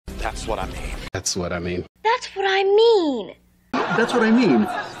That's what I mean. That's what I mean. That's what I mean. That's what I mean.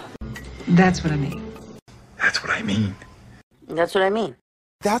 That's what I mean. That's what I mean. That's what I mean.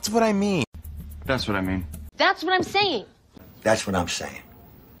 That's what I mean. That's what I mean. That's what I'm saying. That's what I'm saying.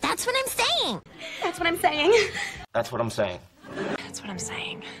 That's what I'm saying. That's what I'm saying. That's what I'm saying. That's what I'm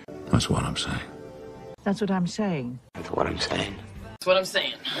saying. That's what I'm saying. That's what I'm saying. That's what I'm saying. That's what I'm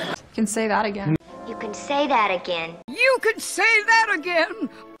saying. You can say that again. You can say that again. You can say that again.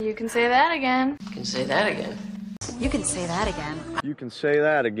 You can say that again. You can say that again. You can say that again. You can say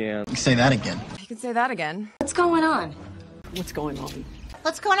that again. Say that again. You can say that again. What's going on? What's going on?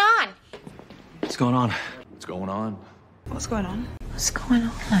 What's going on? What's going on? What's going on? What's going on? What's going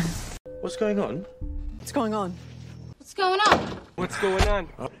on? What's going on? What's going on? What's going on? What's going on?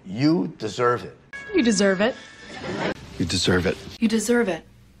 You deserve it. You deserve it. You deserve it. You deserve it.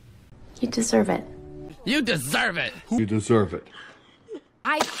 You deserve it. You deserve it. You deserve it.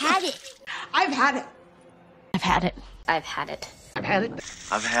 I've had it. I've had it. I've had it. I've had it. I've had it.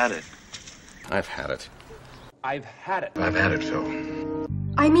 I've had it. I've had it. I've had it. I've had it, Phil.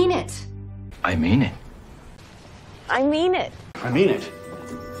 I mean it. I mean it. I mean it. I mean it.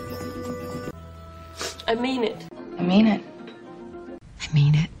 I mean it. I mean it. I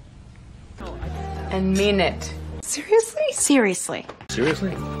mean it. And mean it. Seriously? Seriously.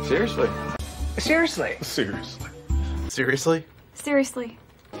 Seriously? Seriously? Seriously. Seriously. Seriously? Seriously.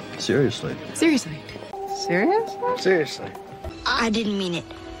 Seriously. Seriously. Serious? Seriously. I didn't mean it.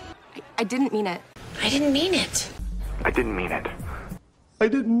 I didn't mean it. I didn't mean it. I didn't mean it. I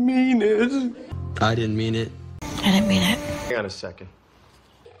didn't mean it. I didn't mean it. I didn't mean it. Hang on a second.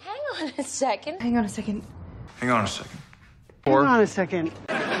 Hang on a second. Hang on a second. Hang on a second. Hold on a second.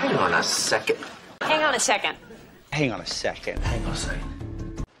 Hang on a second. Hang on a second. Hang on a second. Hang on a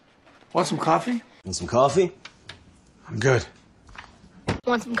second. Want some coffee? Want some coffee? I'm good.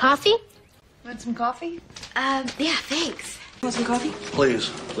 Want some coffee? Want some coffee? Yeah, thanks. Want some coffee? Please.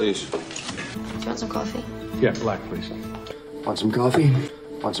 Please. Do you want some coffee? Yeah, black, please. Want some coffee?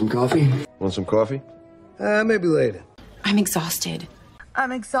 Want some coffee? Want some coffee? Maybe later. I'm exhausted.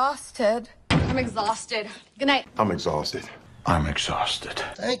 I'm exhausted. I'm exhausted. Good night. I'm exhausted. I'm exhausted.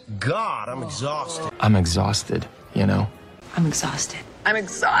 Thank God I'm exhausted. I'm exhausted, you know? I'm exhausted. I'm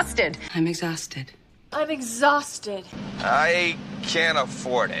exhausted. I'm exhausted. I'm exhausted. I can't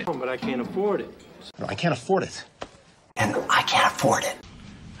afford it. But I can't afford it. No, I can't afford it. And I can't afford it.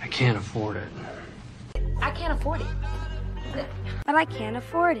 I can't afford it. I can't afford it. But I can't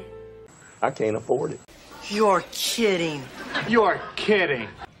afford it. I can't afford it. You're kidding. You're kidding.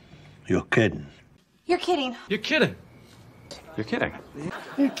 You're kidding. You're kidding. You're kidding. You're kidding.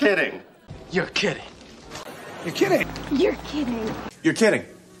 You're kidding. You're kidding. You're kidding. You're kidding. You're kidding.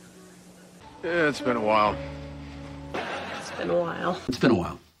 Yeah, it's been a while. It's been a while. It's been a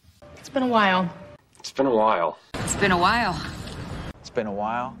while. It's been a while. It's been a while. It's been a while. It's been a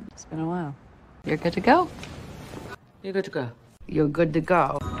while. It's been a while. You're good to go. You're good to go. You're good to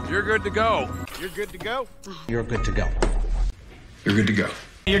go. You're good to go. You're good to go. You're good to go. You're good to go.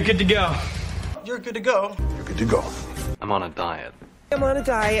 You're good to go. You're good to go. You're good to go. I'm on a diet. I'm on a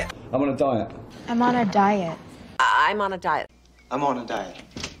diet. I'm on a diet. I'm on a diet. I'm on a diet. I'm on a diet.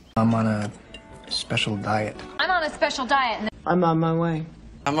 I'm on a special diet. I'm on a special diet. I'm on my way.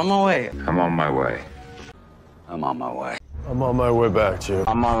 I'm on my way. I'm on my way. I'm on my way. I'm on my way back to you.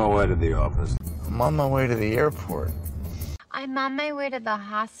 I'm on my way to the office. I'm on my way to the airport. I'm on my way to the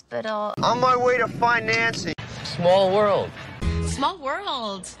hospital. On my way to financing. Small world. Small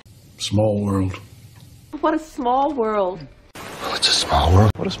world. Small world. What a small world. It's a small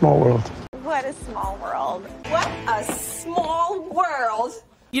world. What a small world. What a small world. What a small world.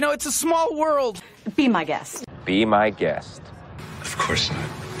 You know, it's a small world. Be my guest. Be my guest. Of course not.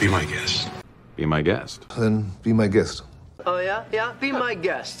 Be my guest. Be my guest. Then be my guest. Oh, yeah? Yeah, be my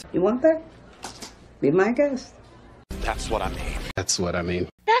guest. You want that? Be my guest. That's what I mean. That's what I mean.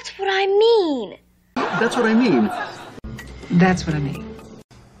 That's what I mean. That's what I mean. That's what I mean.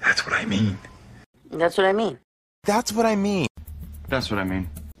 That's what I mean. That's what I mean. That's what I mean. That's what I mean.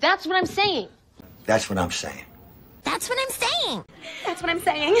 That's what I'm saying. That's what I'm saying. That's what I'm saying. That's what I'm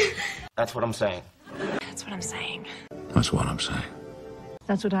saying. That's what I'm saying. That's what I'm saying. That's what I'm saying.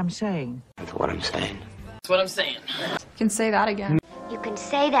 That's what I'm saying. That's what I'm saying. That's what I'm saying. You can say that again. You can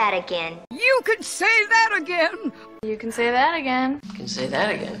say that again. You can say that again. You can say that again. You can say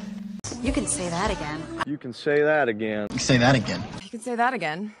that again. You can say that again. You can say that again. Say that again. You can say that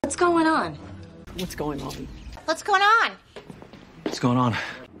again. What's going on? What's going on? What's going on? What's going on?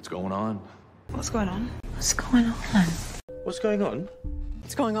 What's going on? What's going on? What's going on? What's going on?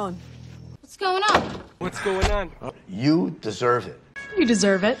 What's going on? What's going on? What's going on? You deserve it. You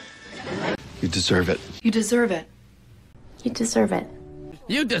deserve it. You deserve it. You deserve it. You deserve it.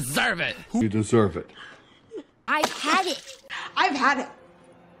 You deserve it. You deserve it. I've had it. I've had it.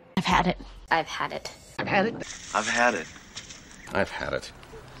 I've had it. I've had it. I've had it. I've had it. I've had it.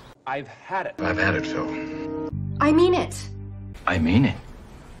 I've had it. I've had it, Phil. I mean it. I mean it.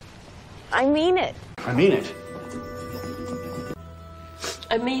 I mean it. I mean it.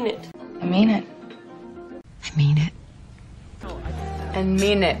 I mean it. I mean it. I mean it. I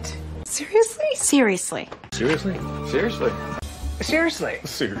mean it. Seriously? Seriously. Seriously? Seriously? Seriously.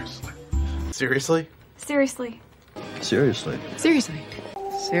 Seriously. Seriously? Seriously. Seriously. Seriously.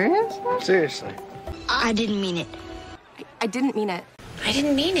 Serious? Seriously. I didn't mean it. I didn't mean it. I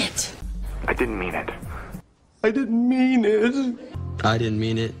didn't mean it. I didn't mean it. I didn't mean it. I didn't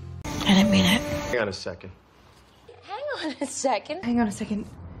mean it. I didn't mean it. Hang on a second. Hang on a second. Hang on a second.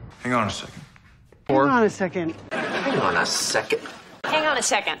 Hang on a second. Hang on a second. Hang on a second. Hang on a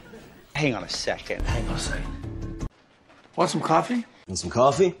second. Hang on a second. Hang on a second. Want some coffee? Want some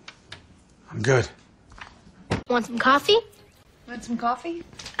coffee? I'm good. Want some coffee? Want some coffee?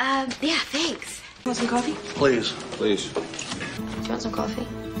 Yeah, thanks. Want some coffee? Please. Please. Do you want some coffee?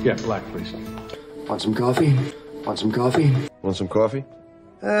 Yeah, black, please. Want some coffee? Want some coffee? Want some coffee?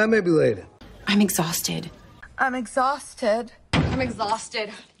 Maybe later. I'm exhausted. I'm exhausted. I'm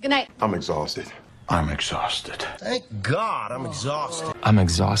exhausted. Good night. I'm exhausted. I'm exhausted. Thank God I'm exhausted. I'm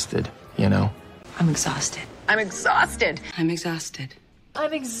exhausted, you know? I'm exhausted. I'm exhausted. I'm exhausted.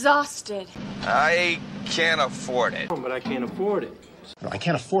 I'm exhausted. I can't afford it. But I can't afford it. No, I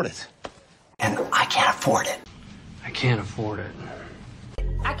can't afford it. And I can't afford it. I can't afford it.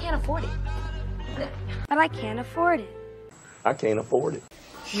 I can't afford it. But I can't afford it. I can't afford it.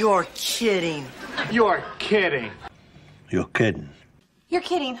 You're kidding. You're kidding. You're kidding. You're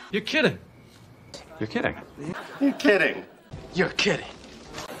kidding. You're kidding. You're kidding. You're kidding. You're kidding.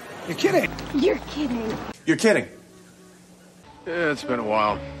 You're kidding. You're kidding. You're kidding. Yeah, it's been a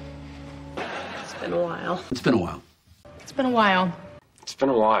while. It's been a while. It's been a while. It's been a while. It's been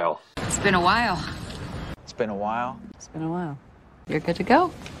a while. It's been a while. It's been a while. It's been a while. You're good to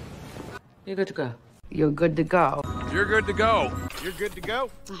go. You're good to go. You're good to go. You're good to go. You're good to go.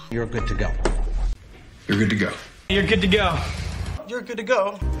 You're good to go. You're good to go. You're good to go. You're good to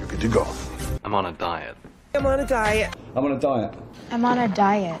go. You're good to go. I'm on a diet. I'm on a diet. I'm on a diet. I'm on a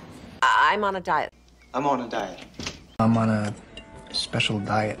diet. I'm on a diet. I'm on a diet. I'm on a special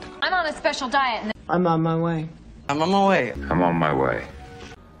diet. I'm on a special diet. I'm on my way. I'm on my way. I'm on my way.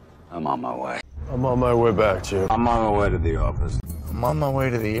 I'm on my way. I'm on my way back, Jim. I'm on my way to the office. I'm on my way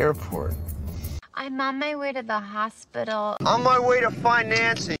to the airport. I'm on my way to the hospital. On my way to find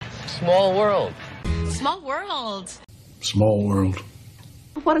Nancy. Small world. Small world. Small world.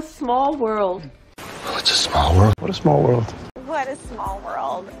 What a small world. Well, it's a small world. What a small world. What a small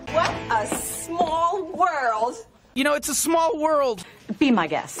world. What a small world. You know, it's a small world. Be my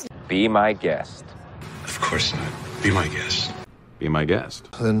guest. Be my guest. Of course not. Be my guest. Be my guest.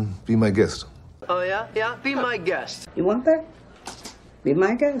 Then be my guest. Oh, yeah? Yeah, be my guest. You want that? Be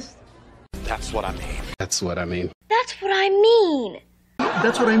my guest. That's what I mean. That's what I mean. That's what I mean.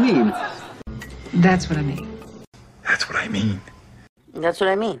 That's what I mean. That's what I mean. That's what I mean. That's what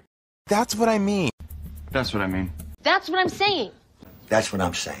I mean. That's what I mean. That's what I mean. That's what I'm saying. That's what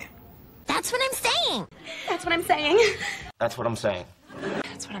I'm saying. That's what I'm saying. That's what I'm saying. That's what I'm saying.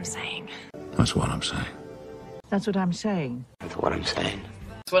 That's what I'm saying. That's what I'm saying. That's what I'm saying. That's what I'm saying.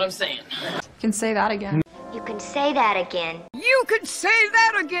 That's what I'm saying. You can say that again. You can say that again. You could say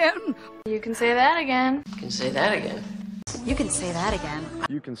that again. You can say that again. You can say that again. You can say that again.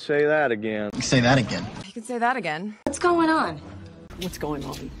 You can say that again. Say that again. You can say that again. What's going on? What's going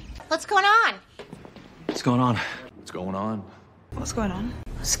on? What's going on? What's going on? What's going on? What's going on?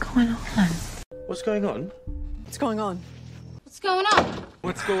 What's going on? What's going on? What's going on? What's going on?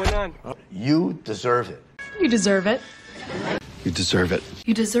 What's going on? You deserve it. You deserve it. You deserve it.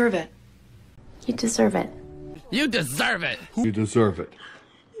 You deserve it. You deserve it. You deserve it. You deserve it.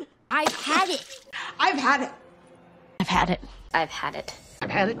 I've had it. I've had it. I've had it. I've had it. I've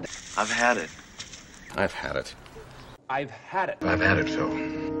had it. I've had it. I've had it. I've had it. I've had it,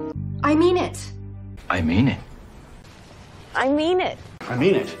 Phil. I mean it. I mean it. I mean it. I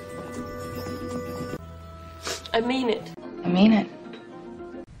mean it. I mean it. I mean it.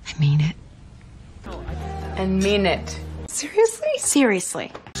 I mean it. I mean it. Seriously?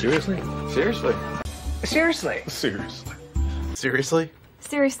 Seriously. Seriously? Seriously? Seriously. Seriously. Seriously?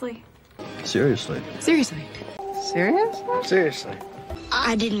 Seriously. Seriously. Seriously. Serious? Seriously.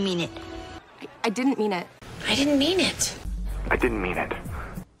 I didn't mean it. I didn't mean it. I didn't mean it. I didn't mean it.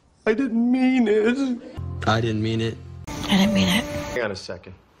 I didn't mean it. I didn't mean it. I didn't mean it. Hang on a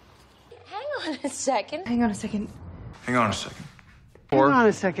second. Hang on a second. Hang on a second. Hang on a second. Hang on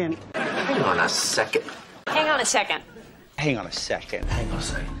a second. Hang on a second. Hang on a second. Hang on a second. Hang on a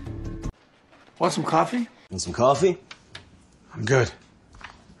second. Want some coffee? Want some coffee? I'm good.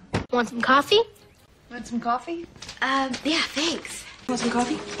 Want some coffee? Want some coffee? Yeah, thanks. Want some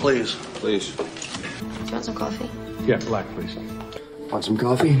coffee? Please. Please. Do you want some coffee? Yeah, black, please. Want some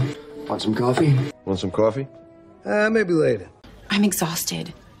coffee? Want some coffee? Want some coffee? Maybe later. I'm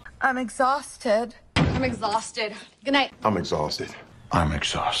exhausted. I'm exhausted. I'm exhausted. Good night. I'm exhausted. I'm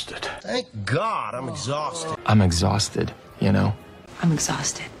exhausted. Thank God I'm exhausted. I'm exhausted, you know? I'm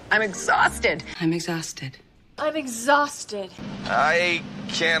exhausted. I'm exhausted. I'm exhausted. I'm exhausted. I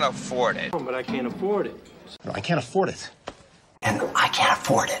can't afford it. But I can't afford it. No, I can't afford it. And I can't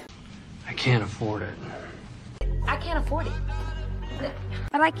afford it. I can't afford it. I can't afford it.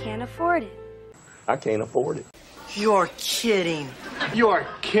 But I can't afford it. I can't afford it. You're kidding. You're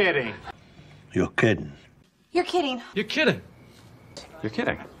kidding. You're kidding. You're kidding. You're kidding. You're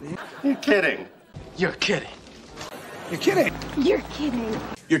kidding. You're kidding. You're kidding. You're kidding. You're kidding.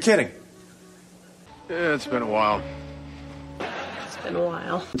 You're kidding. Yeah, it's been a while. It's been a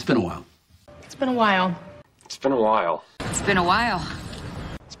while. It's been a while. It's been a while. It's been a while. It's been a while.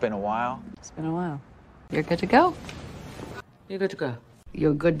 It's been a while. It's been a while. You're good to go. You're good to go.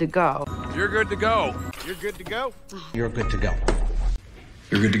 You're good to go. You're good to go. You're good to go. You're good to go.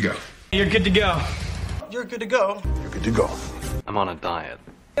 You're good to go. You're good to go. You're good to go. You're good to go. I'm on a diet.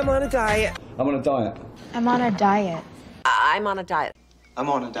 I'm on a diet. I'm on a diet. I'm on a diet. I'm on a diet. I'm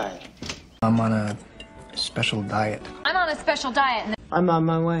on a diet. I'm on a special diet. I'm on a special diet. I'm on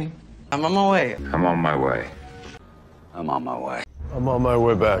my way. I'm on my way. I'm on my way. I'm on my way. I'm on my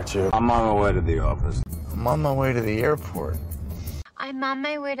way back, Jim. I'm on my way to the office. I'm on my way to the airport. I'm on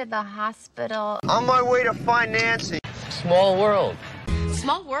my way to the hospital. On my way to find Nancy. Small world.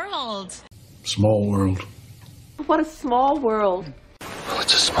 Small world. Small world. What a small world. Oh,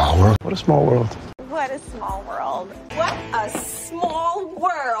 it's a small world. What a small world. What a small world. What a small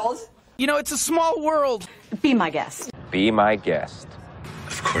world. You know, it's a small world. Be my guest. Be my guest.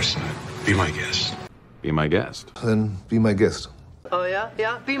 Of course not. Be my guest. Be my guest. Then be my guest. Oh, yeah?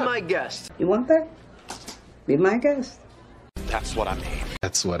 Yeah, be my guest. You want that? Be my guest. That's what I mean.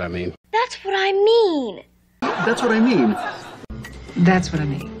 That's what I mean. That's what I mean. That's what I mean. That's what I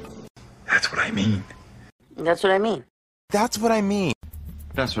mean. That's what I mean. That's what I mean. That's what I mean.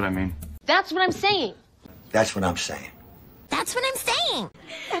 That's what I mean. That's what I'm saying. That's what I'm saying. That's what I'm saying.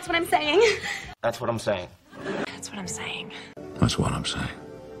 That's what I'm saying. That's what I'm saying. That's what I'm saying. That's what I'm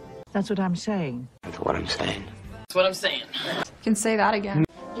saying. That's what I'm saying. That's what I'm saying. That's what I'm saying. You can say that again.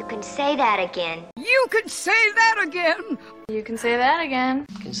 You can say that again. You can say that again. You can say that again.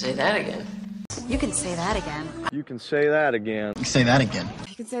 You can say that again. You can say that again. You can say that again. Say that again.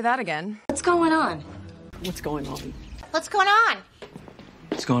 You can say that again. What's going on? What's going on? What's going on?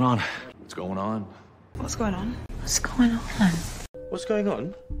 What's going on? What's going on? What's going on? What's going on? What's going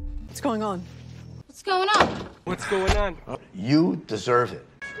on? What's going on? What's going on? What's going on? You deserve it.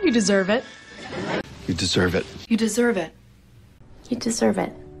 You deserve it. You deserve it. You deserve it. You deserve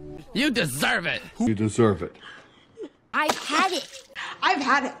it. You deserve it. You deserve it. I've had it. I've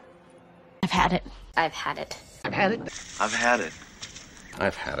had it. I've had it. I've had it. I've had it. I've had it.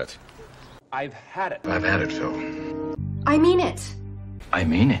 I've had it. I've had it. I've had it, Phil. I mean it. I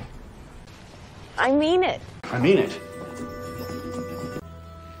mean it. I mean it. I mean it.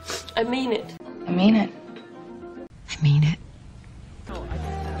 I mean it. I mean it. I mean it.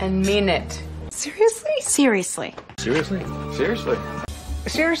 I mean it. Seriously? Seriously. Seriously? Seriously.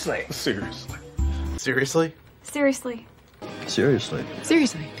 Seriously. Seriously. Seriously? Seriously. Seriously.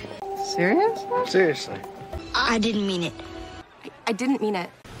 Seriously. Serious? Seriously. I didn't mean it. I didn't mean it.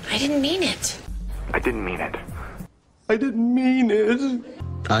 I didn't mean it. I didn't mean it. I didn't mean it.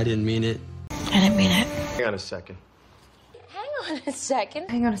 I didn't mean it. I didn't mean it. Hang on a second. Hang on a second.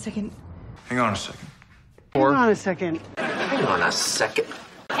 Hang on a second. Hang on a second. Hang on a second. Hang on a second.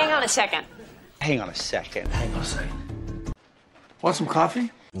 Hang on a second. Hang on a second. Hang on a second. Want some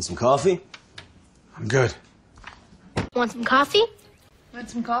coffee? Want some coffee? I'm good. Want some coffee? Want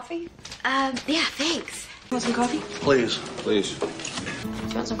some coffee? Yeah, thanks. Want some coffee? Please. Please. Do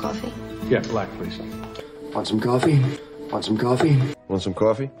you want some coffee? Yeah, black, please. Want some coffee? Want some coffee? Want some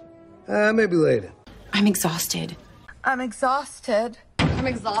coffee? Maybe later. I'm exhausted. I'm exhausted. I'm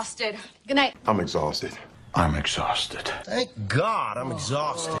exhausted. Good night. I'm exhausted. I'm exhausted. Thank God I'm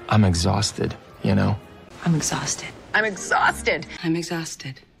exhausted. I'm exhausted, you know? I'm exhausted. I'm exhausted. I'm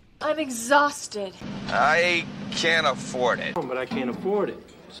exhausted. I'm exhausted. I can't afford it. But I can't afford it.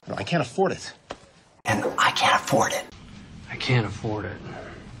 No, I can't afford it. And I can't afford it. I can't afford it.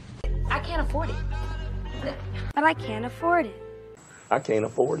 I can't afford it. But I can't afford it. I can't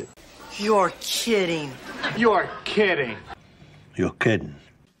afford it. You're kidding. You're kidding. You're kidding.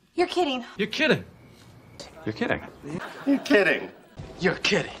 You're kidding. You're kidding. You're kidding. You're kidding. You're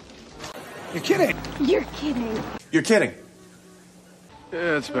kidding. You're kidding. You're kidding. You're kidding.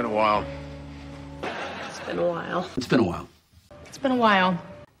 Yeah, it's been a while. It's been a while. It's been a while. It's been a while.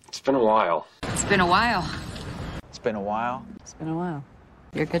 It's been a while. It's been a while. It's been a while. It's been a while.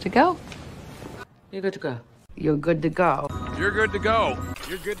 You're good to go. You're good to go. You're good to go. You're good to go.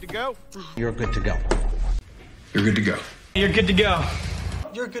 You're good to go. You're good to go. You're good to go. You're good to go.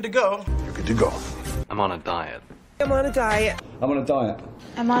 You're good to go. You're good to go. I'm on a diet. I'm on a diet. I'm on a diet.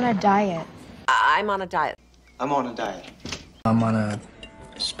 I'm on a diet. I'm on a diet. I'm on a diet. I'm on a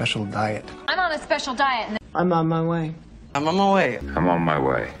special diet. I'm on a special diet. I'm on my way. I'm on my way. I'm on my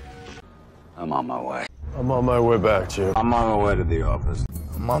way. I'm on my way. I'm on my way back, Chip. I'm on my way to the office.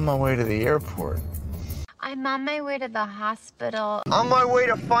 I'm on my way to the airport. I'm on my way to the hospital. On my way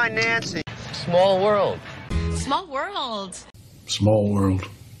to financing. Small world. Small world. Small world.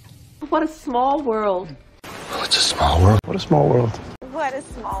 What a small world. Oh, it's a small world. What a small world. What a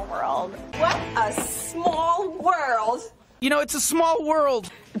small world. What a small world. You know, it's a small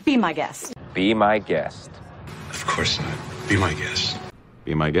world. Be my guest. Be my guest. Of course not. Be my guest.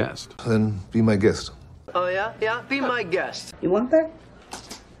 Be my guest. Then be my guest. Oh, yeah? Yeah, be my guest. You want that?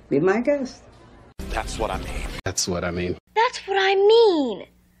 Be my guest. That's what I mean. That's what I mean. That's what I mean.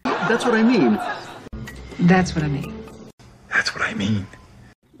 That's what I mean. That's what I mean. That's what I mean.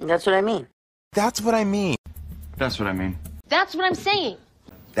 That's what I mean. That's what I mean. That's what I mean. That's what I'm saying.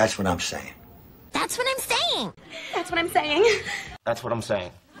 That's what I'm saying. That's what I'm saying. That's what I'm saying. That's what I'm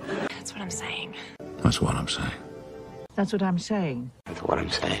saying. That's what I'm saying. That's what I'm saying. That's what I'm saying. That's what I'm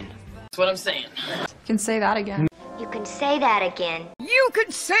saying. That's what I'm saying. You can say that again. You can say that again. You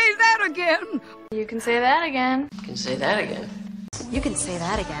can say that again. You can say that again. You can say that again. You can say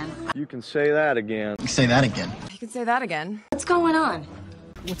that again. You can say that again. Say that again. You can say that again. What's going on?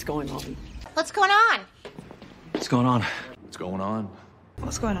 What's going on? What's going on? What's going on? What's going on?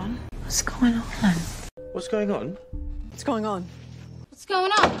 What's going on? What's going on? What's going on? What's going on? What's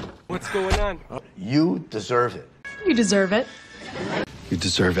going on? What's going on? You deserve it. You deserve it. You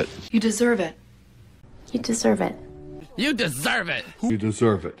deserve it. You deserve it. You deserve it. You deserve it. You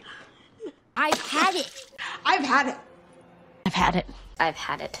deserve it. I've had it. I've had it. I've had it. I've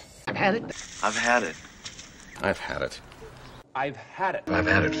had it. I've had it. I've had it. I've had it. I've had it. I've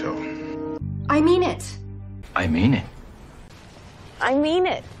had it, Phil. I mean it. I mean it. I mean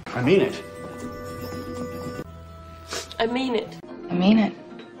it. I mean it. I mean it. I mean it.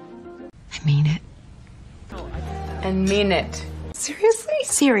 I mean it. And mean it. Seriously?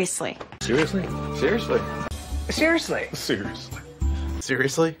 Seriously. Seriously? Seriously. Seriously. Seriously.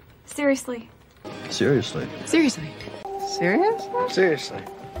 Seriously? Seriously. Seriously. Seriously. Serious? Seriously.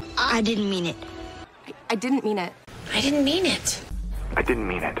 I didn't mean it. I didn't mean it. I didn't mean it. I didn't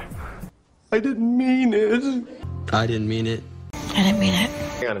mean it. I didn't mean it. I didn't mean it. I didn't mean it.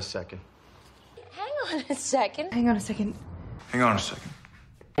 Hang on a second. Hang on a second. Hang on a second. Hang on a second.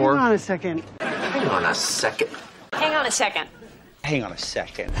 Hang on a second. Hang on a second. Hang on a second. Hang on a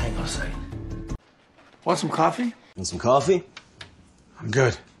second. Hang on a second. Want some coffee? Want some coffee? I'm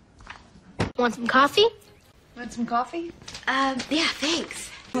good. Want some coffee? Want some coffee? Yeah,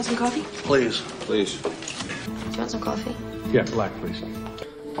 thanks. Want some coffee? Please. Please. Do you want some coffee? Yeah, black, please.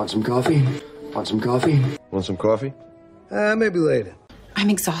 Want some coffee? Want some coffee? Want some coffee? Maybe later. I'm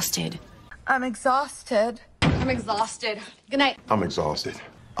exhausted. I'm exhausted. I'm exhausted. Good night. I'm exhausted.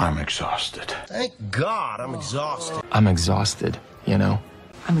 I'm exhausted. Thank God I'm exhausted. I'm exhausted, you know?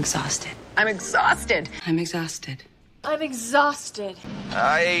 I'm exhausted. I'm exhausted. I'm exhausted. I'm exhausted.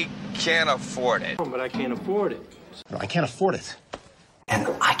 I can't afford it. But I can't afford it. No, I can't afford it. And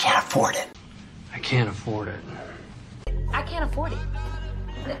I can't afford it. I can't afford it. I can't afford it.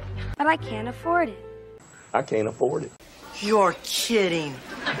 But I can't afford it. I can't afford it. You're kidding.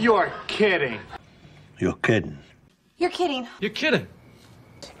 You're kidding. You're kidding. You're kidding. You're kidding.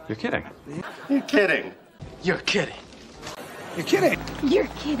 You're kidding. You're kidding. You're kidding. You're kidding. You're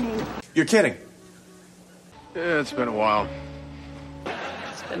kidding. You're kidding. Yeah, it's been a while.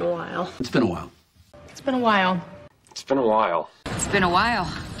 It's been a while. It's been a while. It's been a while. It's been a while. It's been a while.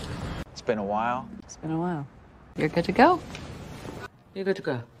 It's been a while. It's been a while. You're good to go. You're good to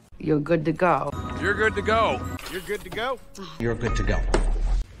go. You're good to go. You're good to go. You're good to go. You're good to go.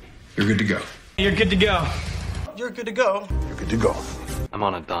 You're good to go. You're good to go. You're good to go. You're good to go. I'm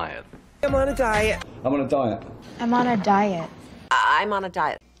on a diet. I'm on a diet. I'm on a diet. I'm on a diet. I'm on a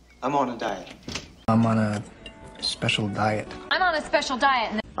diet. I'm on a diet. I'm on a special diet. I'm on a special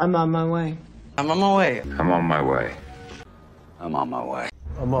diet. I'm on my way. I'm on my way. I'm on my way. I'm on my way.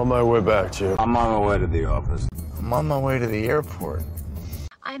 I'm on my way back, Chip. I'm on my way to the office. I'm on my way to the airport.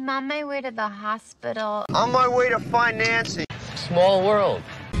 I'm on my way to the hospital. On my way to find Nancy. Small world.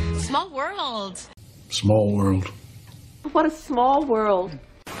 Small world. Small world. What a small world.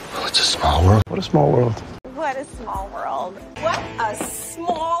 Oh, it's a small world. What a small world. What a small world. What a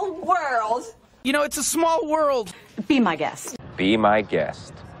small world. You know, it's a small world. Be my guest. Be my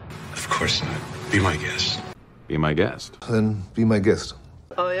guest. Of course not. Be my guest. Be my guest. Then be my guest.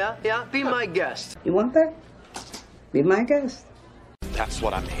 Oh, yeah? Yeah, be my guest. You want that? Be my guest. That's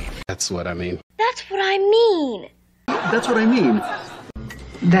what I mean. That's what I mean. That's what I mean. That's what I mean.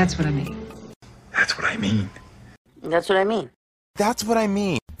 That's what I mean. That's what I mean. That's what I mean. That's what I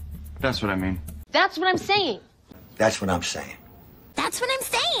mean. That's what I mean. That's what I'm saying. That's what I'm saying. That's what I'm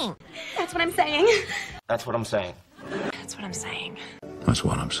saying. That's what I'm saying. That's what I'm saying. That's what I'm saying. That's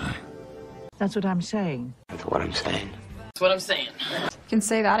what I'm saying. That's what I'm saying. That's what I'm saying. That's what I'm saying. You can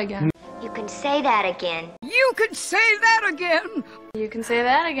say that again. You can say that again. You could say that again. You can say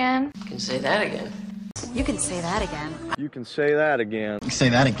that again. You can say that again. You can say that again. You can say that again. Say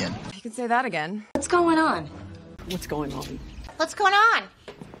that again. You can say that again. What's going on? What's going on? What's going on?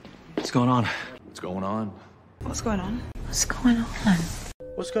 What's going on? What's going on? What's going on? What's going on?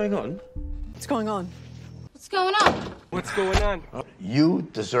 What's going on? What's going on? What's going on? What's going on? You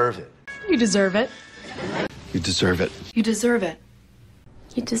deserve it. You deserve it. You deserve it. You deserve it.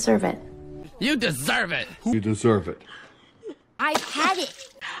 You deserve it. You deserve it. You deserve it. I've had it.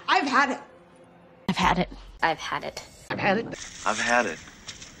 I've had it. I've had it. I've had it. I've had it. I've had it.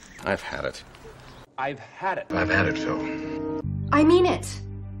 I've had it. I've had it. I've had it, Phil. I mean it.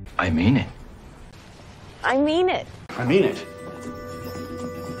 I mean it. I mean it. I mean it.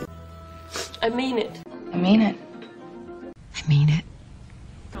 I mean it. I mean it. I mean it.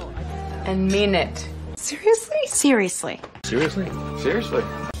 And mean it. Seriously? Seriously. Seriously? Seriously?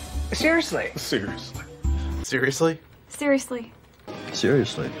 Seriously. Seriously. Seriously? Seriously.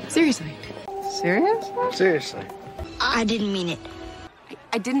 Seriously. Seriously. Serious? Seriously. I didn't mean it.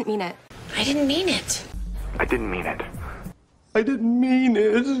 I didn't mean it. I didn't mean it. I didn't mean it. I didn't mean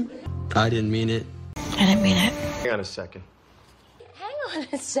it. I didn't mean it. I didn't mean it. Hang on a second. Hang on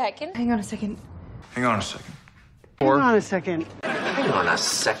a second. Hang on a second. Hang on a second. Hang on a second. Hang on a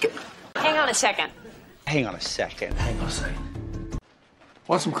second. Hang on a second. Hang on a second. Hang on a second.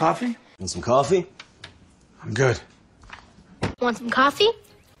 Want some coffee? Want some coffee? I'm good. Want some coffee?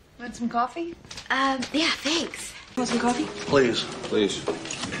 Want some coffee? Yeah, thanks. Want some coffee? Please. Please. Do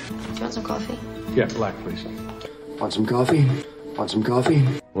you want some coffee? Yeah, black, please. Want some coffee? Want some coffee?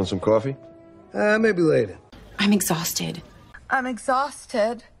 Want some coffee? Maybe later. I'm exhausted. I'm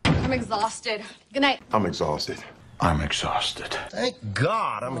exhausted. I'm exhausted. Good night. I'm exhausted. I'm exhausted. Thank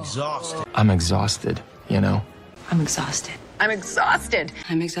God I'm exhausted. I'm exhausted, you know? I'm exhausted. I'm exhausted.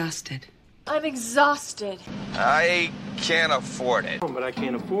 I'm exhausted. I'm exhausted. I can't afford it. But I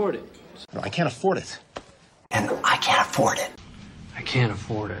can't afford it. No, I can't afford it. And I can't afford it. I can't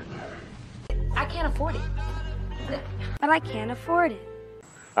afford it. I can't afford it. But I can't afford it.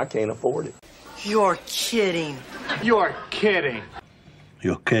 I can't afford it. You're kidding. You're kidding.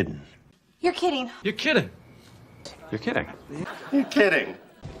 You're kidding. You're kidding. You're kidding. You're kidding. You're kidding.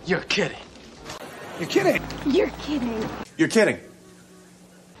 You're kidding. You're kidding. You're kidding. You're kidding.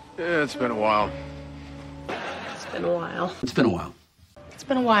 Yeah, it's been a while. It's been a while. It's been a while. It's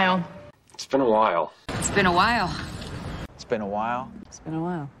been a while. It's been a while. It's been a while. It's been a while. It's been a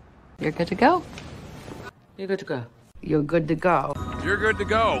while. You're good to go. You're good to go. You're good to go. You're good to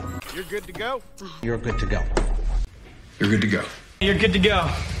go. You're good to go. You're good to go. You're good to go. You're good to go.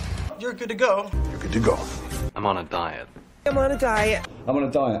 You're good to go. You're good to go. I'm on a diet. I'm on a diet. I'm on a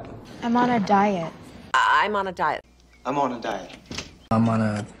diet. I'm on a diet. I'm on a diet. I'm on a diet. I'm on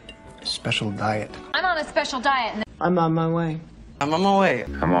a special diet. I'm on a special diet. I'm on my way. I'm on my way.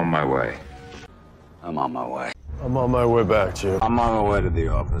 I'm on my way. I'm on my way. I'm on my way back, Chip. I'm on my way to the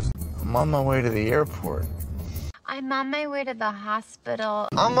office. I'm on my way to the airport. I'm on my way to the hospital.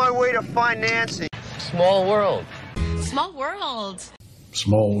 On my way to find Nancy. Small world. Small world.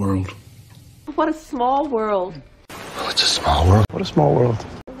 Small world. What a small world. Oh, it's a small world. What a small world.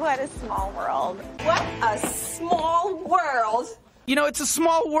 What a small world. What a small world. You know, it's a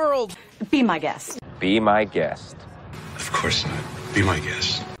small world. Be my guest. Be my guest. Of course not. Be my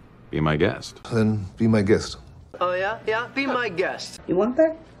guest. Be my guest. Then be my guest. Oh, yeah? Yeah, be my guest. You want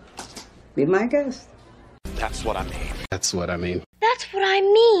that? Be my guest. That's what I mean. That's what I mean. That's what I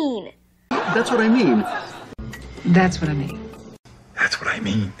mean. That's what I mean. That's what I mean. That's what I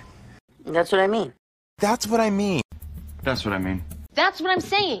mean. That's what I mean. That's what I mean. That's what I mean. That's what I'm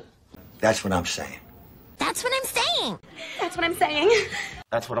saying. That's what I'm saying. That's what I'm saying. That's what I'm saying.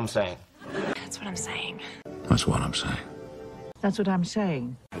 That's what I'm saying. That's what I'm saying. That's what I'm saying. That's what I'm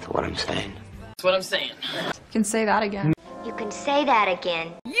saying. That's what I'm saying. That's what I'm saying. You can say that again. You can say that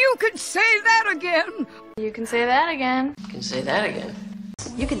again. You can say that again. You can say that again. You can say that again.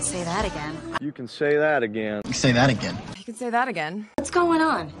 You can say that again. You can say that again. Say that again. You can say that again. What's going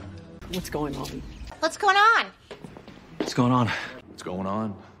on? What's going on? What's going on? What's going on? What's going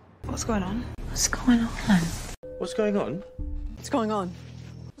on? What's going on? What's going on? What's going on? What's going on?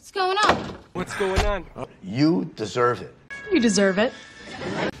 What's going on? What's going on? You deserve it. You deserve it.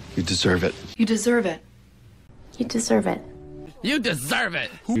 You deserve it. You deserve it. You deserve it. You deserve it.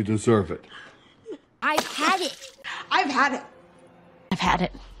 You deserve it. I've had it. I've had it. I've had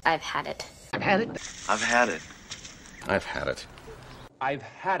it. I've had it. I've had it. I've had it. I've had it. I've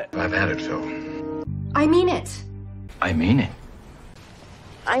had it. I've had it, Phil. I mean it. I mean it.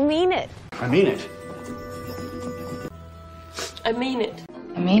 I mean it. I mean it. I mean it.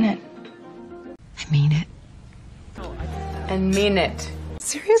 I mean it. I mean it. And mean it.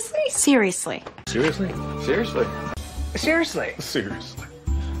 Seriously? Seriously. Seriously? Seriously? Seriously. Seriously.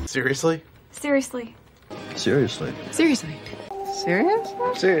 Seriously? Seriously. Seriously. Seriously. Serious?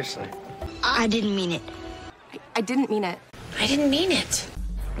 Seriously. I didn't mean it. I didn't mean it. I didn't mean it.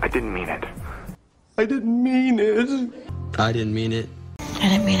 I didn't mean it. I didn't mean it. I didn't mean it. I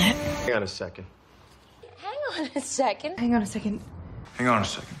didn't mean it. Hang on a second. Hang on a second. Hang on a second. Hang on a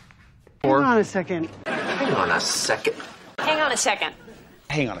second. Hang on a second. Hang on a second. Hang on a second.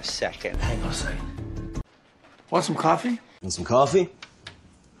 Hang on a second. Hang on a second. Want some coffee? Want some coffee?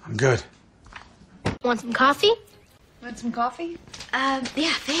 I'm good. Want some coffee? Want some coffee?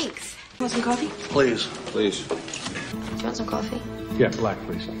 Yeah, thanks. Want some coffee? Please. Please. Do you want some coffee? Yeah, black,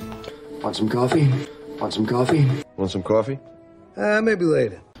 please. Want some coffee? Want some coffee? Want some coffee? Maybe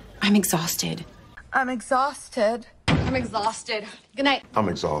later. I'm exhausted. I'm exhausted. I'm exhausted. Good night. I'm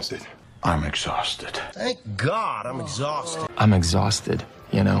exhausted. I'm exhausted. Thank God I'm exhausted. I'm exhausted,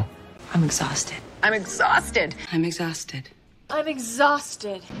 you know? I'm exhausted. I'm exhausted. I'm exhausted. I'm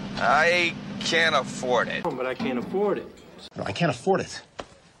exhausted. I can't afford it. But I can't afford it. No, I can't afford it.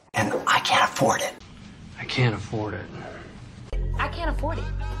 And I can't afford it. I can't afford it. I can't afford it.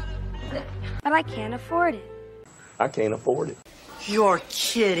 But I can't afford it. I can't afford it. You're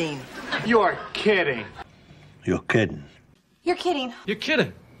kidding. You're kidding. You're kidding. You're kidding. You're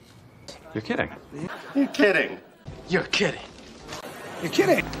kidding. You're kidding. You're kidding. You're kidding. You're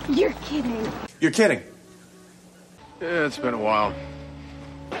kidding. You're kidding. You're kidding. Yeah, it's been a while.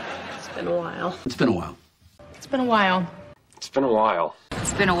 It's been a while. It's been a while. It's been a while. It's been a while.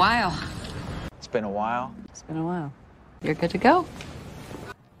 It's been a while. It's been a while. It's been a while. You're good to go.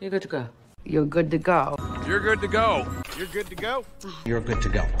 You're good to go. You're good to go. You're good to go. You're good to go. You're good to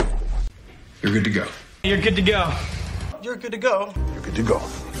go. You're good to go. You're good to go. You're good to go. You're good to go.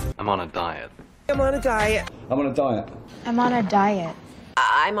 I'm on a diet. I'm on a diet. I'm on a diet. I'm on a diet.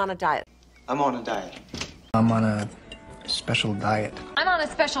 I'm on a diet. I'm on a diet. I'm on a special diet. I'm on a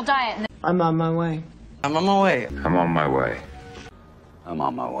special diet. I'm on my way. I'm on my way. I'm on my way. I'm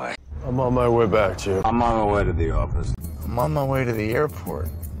on my way. I'm on my way back to you. I'm on my way to the office. I'm on my way to the airport.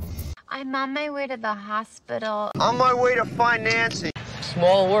 I'm on my way to the hospital. On my way to financing.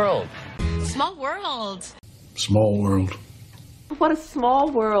 Small world. Small world. Small world. What a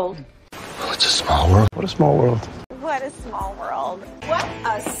small world. Oh, it's a small world. What a small world. What a small world. What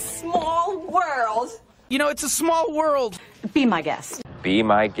a small world. You know, it's a small world. Be my guest. Be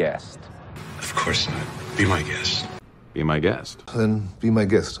my guest. Of course not. Be my guest. Be my guest. Then be my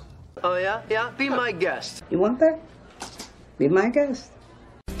guest. Oh, yeah? Yeah, be my guest. You want that? Be my guest.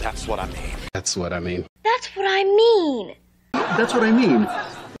 That's what I mean. That's what I mean. That's what I mean. That's what I mean.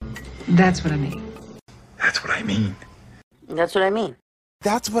 That's what I mean. That's what I mean. That's what I mean.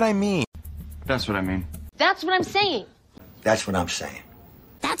 That's what I mean. That's what I mean. That's what I'm saying. That's what I'm saying.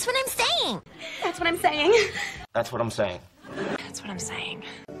 That's what I'm saying. That's what I'm saying. That's what I'm saying. That's what I'm saying.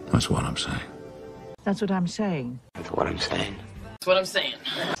 That's what I'm saying. That's what I'm saying. That's what I'm saying. That's what I'm saying.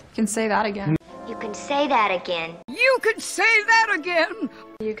 You can say that again. You can say that again. You can say that again.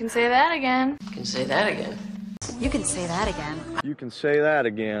 You can say that again. You can say that again. You can say that again. You can say that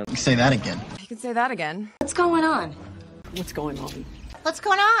again. Say that again. You can say that again. What's going on? What's going on? What's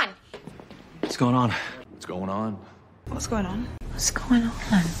going on? What's going on? What's going on? What's going on? What's going on?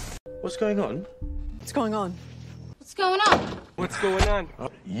 What's going on? What's going on? What's going on? What's going on?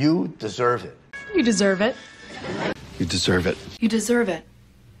 You deserve it. You deserve it. You deserve it. You deserve it.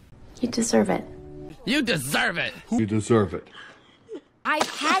 You deserve it. You deserve it. You deserve it. I've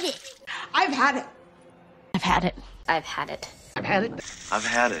had it. I've had it. I've had it. I've had it. I've had it. I've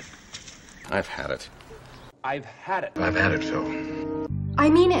had it. I've had it. I've had it. I've had it, Phil. I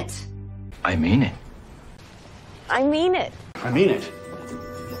mean it. I mean it. I mean it. I mean it.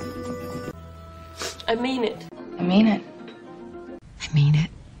 I mean it. I mean it. I mean it.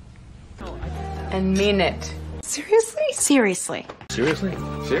 And mean it. Seriously? Seriously. Seriously?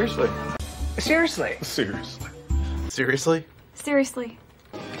 Seriously? Seriously. Seriously? Seriously? Seriously.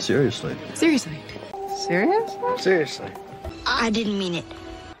 Seriously. Seriously. Serious? Seriously. I didn't mean it.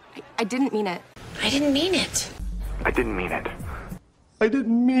 I didn't mean it. I didn't mean it. I didn't mean it. I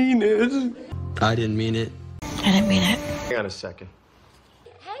didn't mean it. I didn't mean it. I didn't mean it. Hang on a second.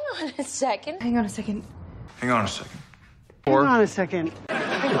 Hang on a second. Hang on a second. Hang on a second. Hang on a second.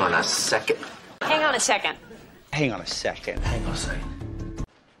 Hang on a second. Hang on a second. Hang on a second. Hang on a second.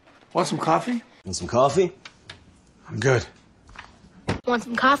 Want some coffee? Want some coffee? I'm good. Want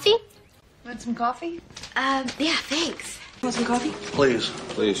some coffee? Want some coffee? Yeah, thanks. Want some coffee? Please.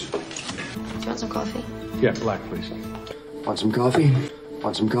 Please. Do you want some coffee? Yeah, black, please. Want some coffee?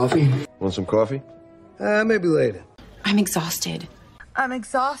 Want some coffee? Want some coffee? Maybe later. I'm exhausted. I'm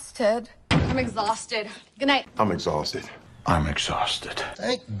exhausted. I'm exhausted. Good night. I'm exhausted. I'm exhausted.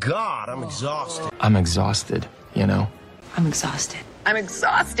 Thank God I'm exhausted. I'm exhausted, you know? I'm exhausted. I'm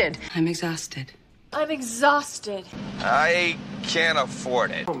exhausted. I'm exhausted. I'm exhausted. I can't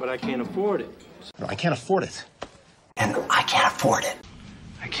afford it. But I can't afford it. No, I can't afford it. And I can't afford it.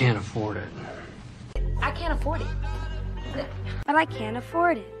 I can't afford it. I can't afford it. But I can't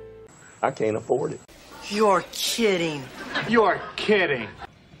afford it. I can't afford it. You're kidding. You're kidding.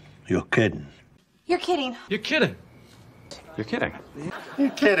 You're kidding. You're kidding. You're kidding. You're kidding. You're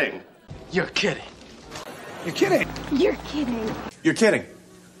kidding. You're kidding. You're kidding. You're kidding. You're kidding.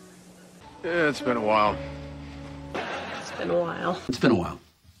 Yeah, it's been a while. It's been a while. It's been a while.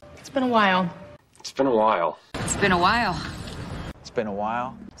 It's been a while. It's been a while. It's been a while. It's been a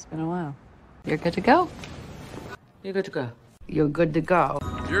while. It's been a while. You're good to go. You're good to go. You're good to go.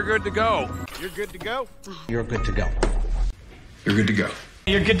 You're good to go. You're good to go. You're good to go. You're good to go.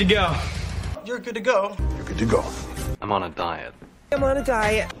 You're good to go. You're good to go. You're good to go. I'm on a diet. I'm on a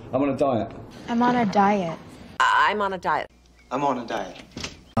diet. I'm on a diet. I'm on a diet. I'm on a diet. I'm on a diet.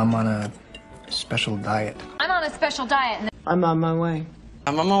 I'm on a special diet. I'm on a special diet. I'm on my way.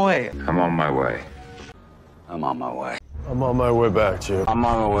 I'm on my way. I'm on my way. I'm on my way. I'm on my way back to you. I'm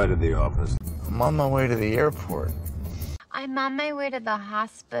on my way to the office. I'm on my way to the airport. I'm on my way to the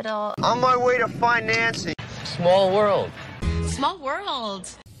hospital. On my way to financing. Small world. Small world.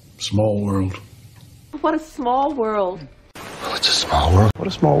 Small world. What a small world. Oh, it's a small world. What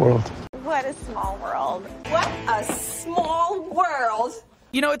a small world. What a small world. What a small world.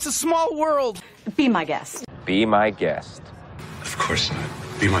 You know, it's a small world. Be my guest. Be my guest. Of course not.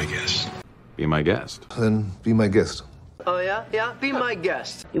 Be my guest. Be my guest. Then be my guest. Oh, yeah? Yeah, be my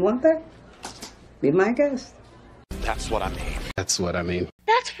guest. You want that? Be my guest. That's what I mean. That's what I mean.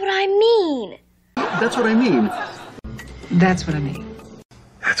 That's what I mean. That's what I mean. That's what I mean.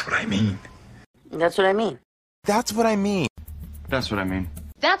 That's what I mean. That's what I mean. That's what I mean. That's what I mean.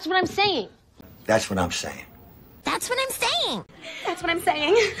 That's what I'm saying. That's what I'm saying. That's what I'm saying. That's what I'm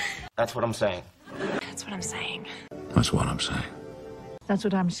saying. That's what I'm saying. That's what I'm saying. That's what I'm saying. That's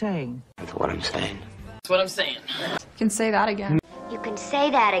what I'm saying. That's what I'm saying. That's what I'm saying. Can say that again. You can say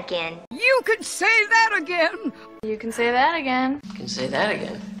that again. You can say that again. You can say that again. You can say that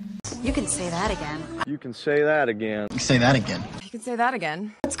again. You can say that again. You can say that again. Say that again. You can say that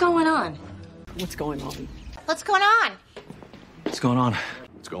again. What's going on? What's going on? What's going on? What's going on?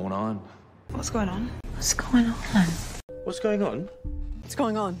 What's going on? What's going on? What's going on? What's going on? What's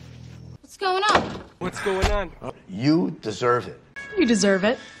going on? What's going on? What's going on? You deserve it. You deserve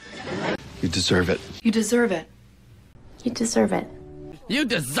it. You deserve it. You deserve it. You deserve it. You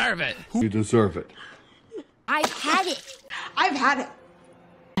deserve it. You deserve it. I've had it. I've had it.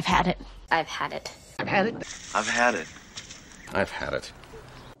 I've had it. I've had it. I've had it. I've had it. I've had it.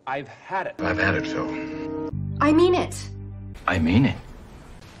 I've had it. I've had it, Phil. I mean it. I mean it.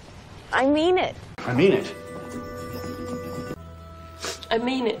 I mean it. I mean it. I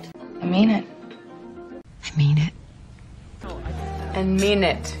mean it. I mean it. I mean it. And mean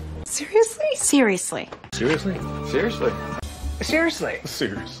it. Seriously? Seriously. Seriously? Seriously? Seriously.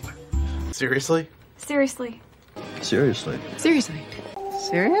 Seriously? Seriously? Seriously. Seriously. Seriously.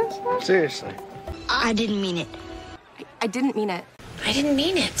 Serious? Seriously. I didn't mean it. I didn't mean it. I didn't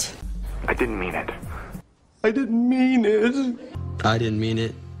mean it. I didn't mean it. I didn't mean it. I didn't mean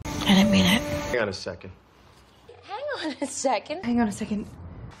it. I didn't mean it. Hang on a second. Hang on a second. Hang on a second.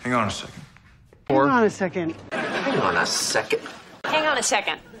 Hang on a second. Hang on a second. Hang on a second. Hang on a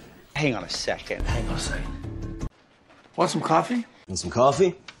second. Hang on a second. Hang on a second. Want some coffee? Want some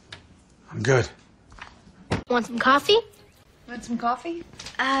coffee? I'm good. Want some coffee? Want some coffee?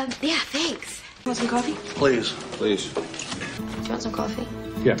 Yeah, thanks. Want some coffee? Please, please. Do you want some coffee?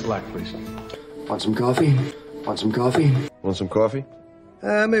 Yeah, black, please. Want some coffee? Want some coffee? Want some coffee?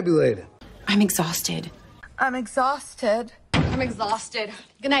 Maybe later. I'm exhausted. I'm exhausted. I'm exhausted.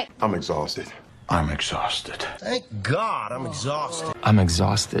 Good night. I'm exhausted. I'm exhausted. Thank God I'm exhausted. I'm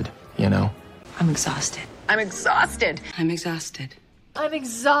exhausted, you know? I'm exhausted. I'm exhausted. I'm exhausted. I'm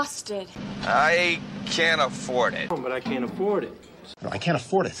exhausted. I can't afford it. But I can't afford it. No, I can't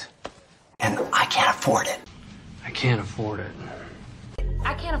afford it. And I can't afford it. I can't afford it.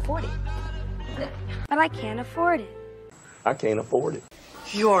 I can't afford it. But I can't afford it. I can't afford it.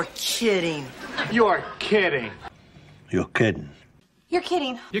 You're kidding. You're kidding. You're kidding. You're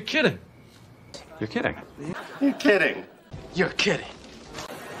kidding. You're kidding. You're kidding. You're kidding. You're kidding.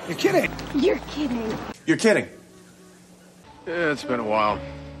 You're kidding. You're kidding. You're kidding. Yeah, it's been a while.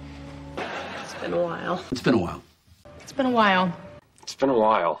 It's been a while. It's been a while. It's been a while. It's been a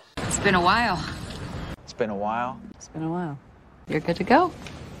while. It's been a while. It's been a while. It's been a while. You're good to go.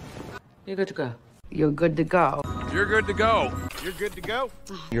 You're good to go. You're good to go. You're good to go. You're good to go.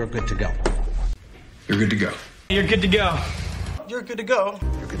 You're good to go. You're good to go. You're good to go. You're good to go.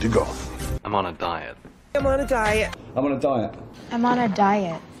 You're good to go. I'm on a diet. I'm on a diet. I'm on a diet. I'm on a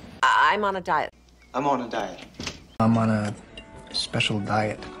diet. I'm on a diet. I'm on a diet. I'm on a special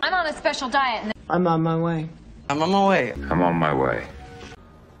diet. I'm on a special diet. I'm on my way. I'm on my way. I'm on my way.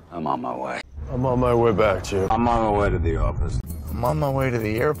 I'm on my way. I'm on my way back to you. I'm on my way to the office. I'm on my way to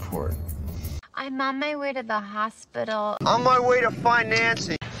the airport. I'm on my way to the hospital. On my way to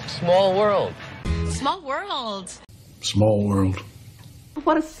financing. Small world. Small world. Small world.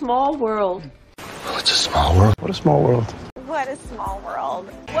 What a small world. Oh, it's a small world. What a small world. What a small world.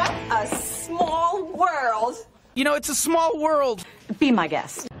 What a small world. You know, it's a small world. Be my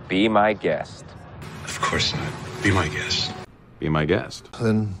guest. Be my guest. Of course not. Be my guest. Be my guest.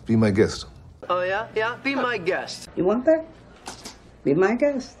 Then be my guest. Oh, yeah? Yeah, be my guest. You want that? Be my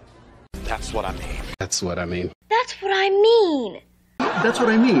guest. That's what I mean. That's what I mean. That's what I mean. That's what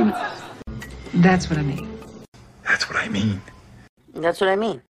I mean. That's what I mean. That's what I mean. That's what I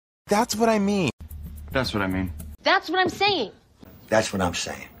mean. That's what I mean. That's what I mean. That's what I'm saying. That's what I'm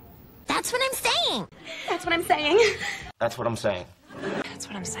saying. That's what I'm saying. That's what I'm saying. That's what I'm saying. That's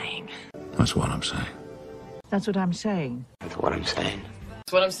what I'm saying. That's what I'm saying. That's what I'm saying. That's what I'm saying.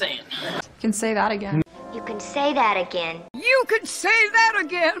 That's what I'm saying. You can say that again. You can say that again. You could say that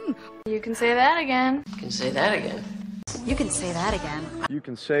again. You can say that again. You can say that again. You can say that again. You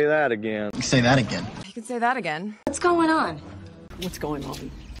can say that again. Say that again. You can say that again. What's going on? What's going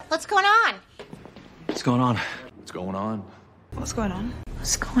on? What's going on? What's going on? What's going on? What's going on?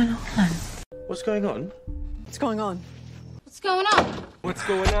 What's going on? What's going on? What's going on? What's going on? What's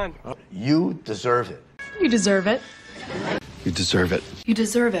going on? You deserve it. You deserve it. You deserve it. You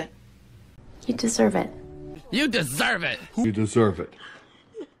deserve it. You deserve it. You deserve it. You deserve it.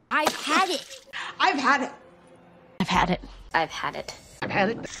 I've had it. I've had it. I've had it. I've had it. I've had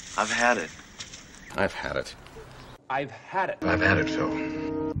it. I've had it. I've had it. I've had it. I've had it,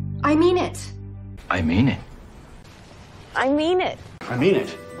 Phil. I mean it. I mean it. I mean it. I mean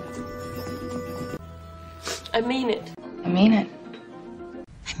it. I mean it. I mean it.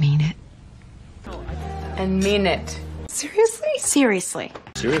 I mean it. And mean it. Seriously? Seriously.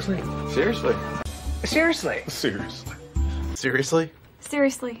 Seriously? Seriously? Seriously. Seriously. Seriously?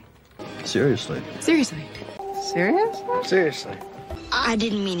 Seriously. Seriously. Seriously. Serious? Seriously. I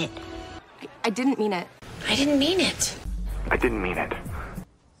didn't mean it. I didn't mean it. I didn't mean it. I didn't mean it.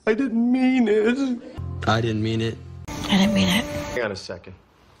 I didn't mean it. I didn't mean it. I didn't mean it. Hang on a second.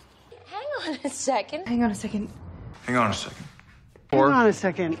 Hang on a second. Hang on a second. Hang on a second. Hang on a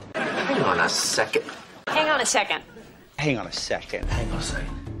second. Hang on a second. Hang on a second. Hang on a second. Hang on a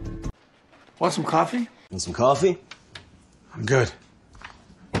second. Want some coffee? Want some coffee? I'm good.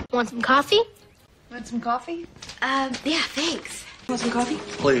 Want some coffee? Want some coffee? Yeah, thanks. Want some coffee?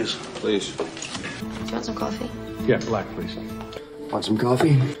 Please, please. Do you want some coffee? Yeah, black, please. Want some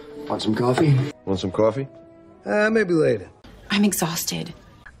coffee? Want some coffee? Want some coffee? Maybe later. I'm exhausted.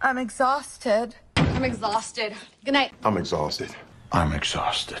 I'm exhausted. I'm exhausted. Good night. I'm exhausted. I'm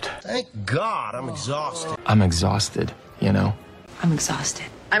exhausted. Thank God I'm exhausted. I'm exhausted, you know? I'm exhausted.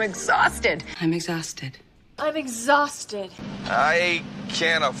 I'm exhausted. I'm exhausted. I'm exhausted. I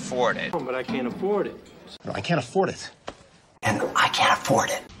can't afford it. But I can't afford it. No, I can't afford it. And I can't afford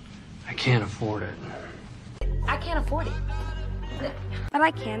it. I can't afford it. I can't afford it. But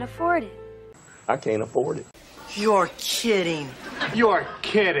I can't afford it. I can't afford it. You're kidding. You're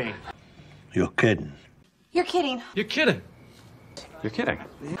kidding. You're kidding. You're kidding. You're kidding. You're kidding.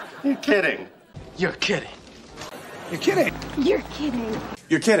 You're kidding. You're kidding. You're kidding. You're kidding.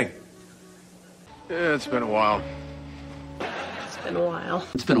 You're kidding. Yeah, it's been a while. It's been a while.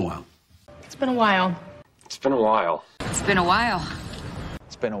 It's been a while. It's been a while. It's been a while. It's been a while.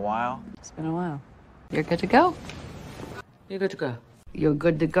 It's been a while. It's been a while. You're good to go. You're good to go. You're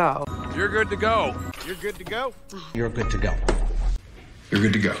good to go. You're good to go. You're good to go. You're good to go. You're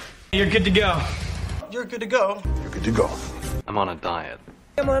good to go. You're good to go. You're good to go. You're good to go. I'm on a diet.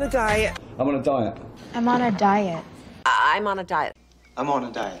 I'm on a diet. I'm on a diet. I'm on a diet. I'm on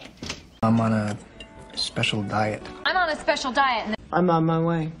a diet. I'm on a special diet. I'm on a special diet. I'm on my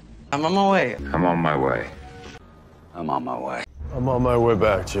way. I'm on my way. I'm on my way. I'm on my way. I'm on my way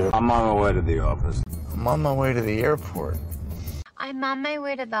back, Jim. I'm on my way to the office. I'm on my way to the airport. I'm on my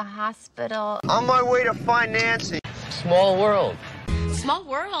way to the hospital. On my way to financing. Small world. Small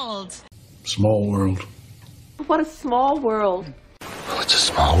world. Small world. What a small world. Oh, it's a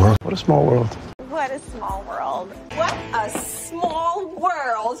small world. What a small world. What a small world. What a small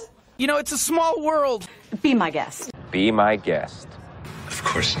world. You know, it's a small world. Be my guest. Be my guest. Of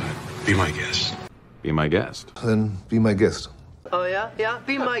course not. Be my guest. Be my guest. Then be my guest. Oh, yeah? Yeah,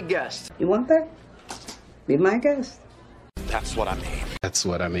 be my guest. You want that? Be my guest. That's what I mean. That's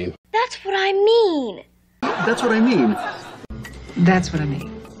what I mean. That's what I mean. That's what I mean. That's what I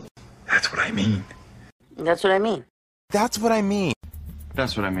mean. That's what I mean. That's what I mean. That's what I mean.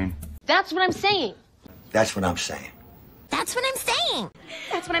 That's what I mean. That's what I'm saying. That's what I'm saying. That's what I'm saying.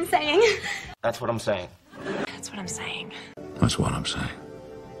 That's what I'm saying. That's what I'm saying. That's what I'm saying. That's what I'm saying.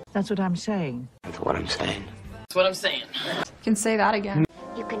 That's what I'm saying. That's what I'm saying. That's what I'm saying. You can say that again.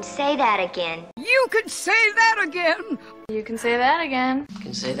 You can say that again. You could say that again. You can say that again. You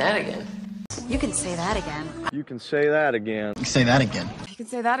can say that again. You can say that again. You can say that again. Say that again. You can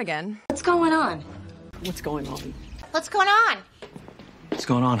say that again. What's going on? What's going on? What's going on? What's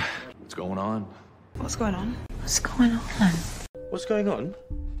going on? What's going on? What's going on? What's going on? What's going on?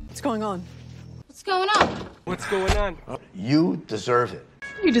 What's going on? What's going on? What's going on? You deserve it.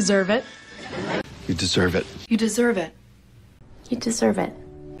 You deserve it. You deserve it. You deserve it. You deserve it.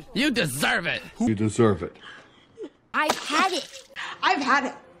 You deserve it. You deserve it. I've had it. I've had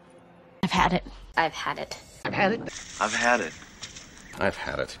it. I've had it. I've had it. I've had it. I've had it. I've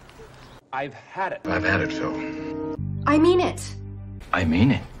had it. I've had it. I've had it, Phil. I mean it. I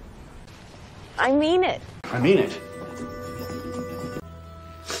mean it. I mean it. I mean it.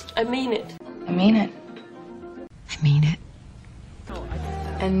 I mean it. I mean it. I mean it.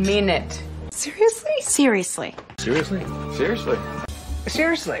 And mean it. Seriously? Seriously. Seriously? Seriously?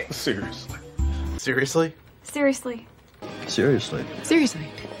 Seriously. Seriously. Seriously? Seriously. Seriously. Seriously.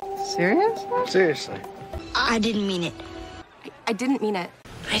 Serious? Seriously. I didn't mean it. I didn't mean it.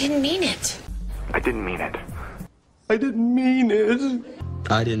 I didn't mean it. I didn't mean it. I didn't mean it.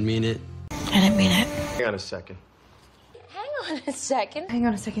 I didn't mean it. I didn't mean it. Hang on a second. Hang on a second. Hang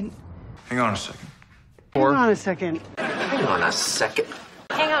on a second. Hang on a second. Hang on a second. Hang on a second.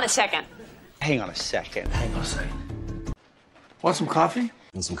 Hang on a second. Hang on a second. Hang on a second. Want some coffee?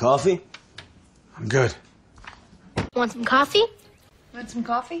 Want some coffee? I'm good. Want some coffee? Want some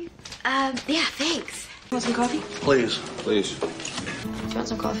coffee? Yeah, thanks. Want some coffee? Please. Please. Do you want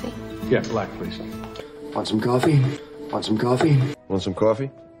some coffee? Yeah, black, please. Want some coffee? Want some coffee? Want some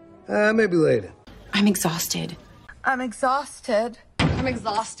coffee? Maybe later. I'm exhausted. I'm exhausted. I'm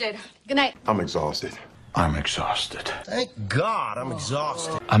exhausted. Good night. I'm exhausted. I'm exhausted. Thank God I'm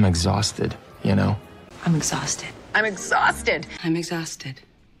exhausted. I'm exhausted, you know? I'm exhausted. I'm exhausted. I'm exhausted.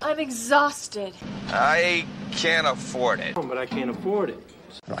 I'm exhausted. I can't afford it. But I can't afford it.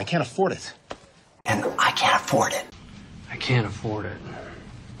 No, I can't afford it. And I can't afford it. I can't afford it.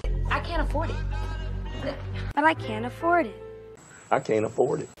 I can't afford it. But I can't afford it. I can't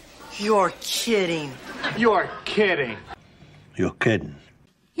afford it. You're kidding. You're kidding. You're kidding.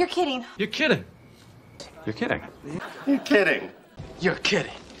 You're kidding. You're kidding. You're kidding. You're kidding. You're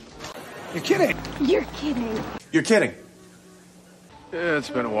kidding. You're kidding. You're kidding. You're kidding. Yeah, it's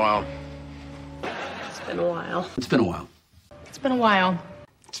been a while. It's been a while. It's been a while. It's been a while.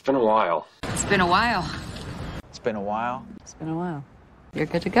 It's been a while. It's been a while. It's been a while. It's been a while. You're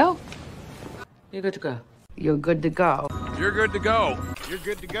good to go. You're good to go. You're good to go. You're good to go. You're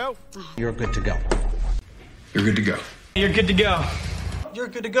good to go. You're good to go. You're good to go. You're good to go. You're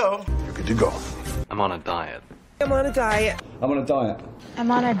good to go. You're good to go. I'm on a diet. I'm on a diet. I'm on a diet.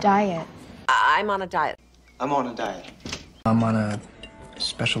 I'm on a diet. I'm on a diet. I'm on a diet. I'm on a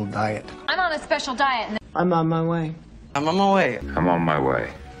special diet. I'm on a special diet. I'm on my way. I'm on my way. I'm on my way.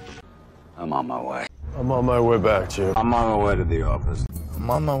 I'm on my way. I'm on my way back, Jim. I'm on my way to the office. I'm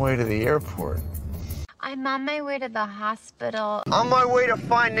on my way to the airport. I'm on my way to the hospital. On my way to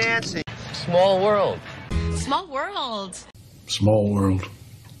financing. Small world. Small world. Small world.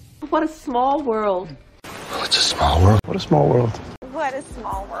 What a small world. Oh, it's a small world. What a small world. What a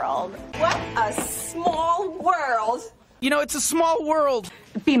small world. What a small world. You know, it's a small world.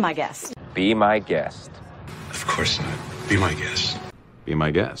 Be my guest. Be my guest. Of course not. Be my guest. Be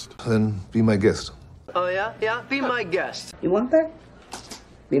my guest. Then be my guest. Oh, yeah? Yeah, be my guest. You want that?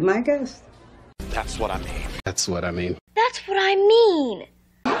 Be my guest. That's what I mean. That's what I mean. That's what I mean.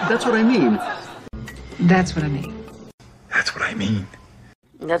 That's what I mean. That's what I mean. That's what I mean.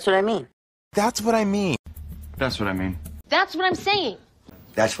 That's what I mean. That's what I mean. That's what I mean. That's what I'm saying.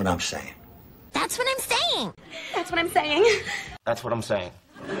 That's what I'm saying. That's what I'm saying. That's what I'm saying. That's what I'm saying.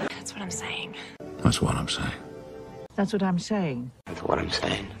 That's what I'm saying. That's what I'm saying. That's what I'm saying. That's what I'm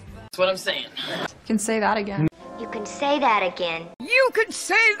saying. That's what I'm saying. You can say that again. You can say that again. You can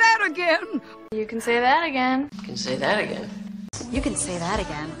say that again. You can say that again. You can say that again. You can say that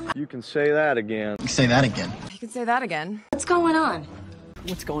again. You can say that again. Say that again. You can say that again. What's going on?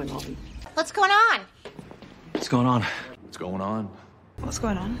 What's going on? What's going on? What's going on? What's going on? What's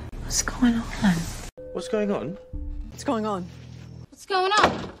going on? What's going on? What's going on? What's going on? What's going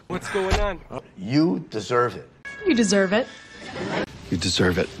on? What's going on? You deserve it. You deserve it. You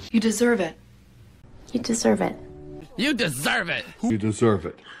deserve it. You deserve it. You deserve it. You deserve it. You deserve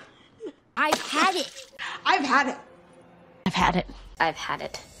it. I've had it. I've had it. I've had it. I've had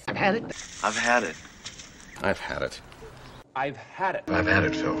it. I've had it. I've had it. I've had it. I've had it. I've had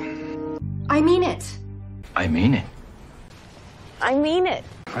it, Phil. I mean it. I mean it. I mean it.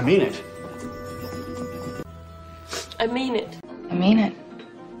 I mean it. I mean it. I mean it.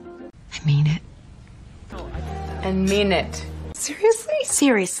 I mean it. And mean it. Seriously?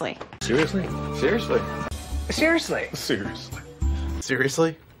 Seriously. Seriously? Seriously? Seriously. Seriously.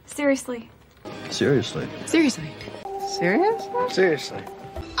 Seriously? Seriously. Seriously. Seriously. Serious? Seriously.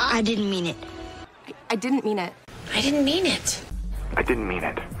 I didn't mean it. I didn't mean it. I didn't mean it. I didn't mean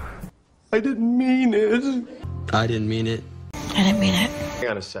it. I didn't mean it. I didn't mean it. I didn't mean it. Hang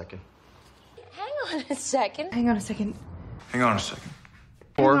on a second. Hang on a second. Hang on a second. Hang on a second.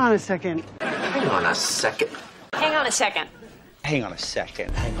 Hang on a second. Hang on a second. Hang on a second. Hang on a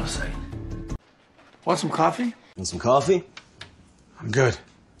second. Hang on a second. Want some coffee? Want some coffee? I'm good.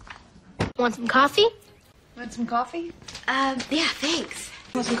 Want some coffee? Want some coffee? Yeah, thanks.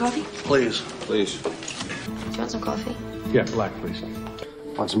 Want some coffee? Please. Please. Do you want some coffee? Yeah, black, please.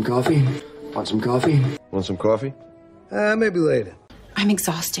 Want some coffee? Want some coffee? Want some coffee? Maybe later. I'm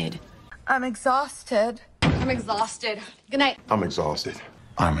exhausted. I'm exhausted. I'm exhausted. Good night. I'm exhausted.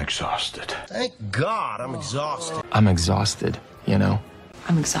 I'm exhausted. Thank God I'm exhausted. I'm exhausted, you know?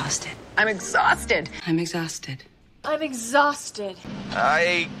 I'm exhausted. I'm exhausted. I'm exhausted. I'm exhausted.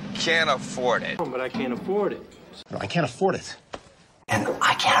 I can't afford it. But I can't afford it. No, I can't afford it. And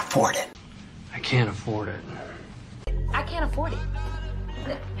I can't afford it. I can't afford it. I can't afford it.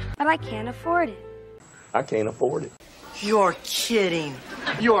 But I can't afford it. I can't afford it. You're kidding.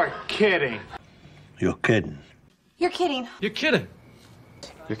 You're kidding. You're kidding. You're kidding. You're kidding.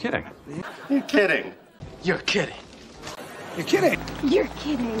 You're kidding. You're kidding. You're kidding. You're kidding. You're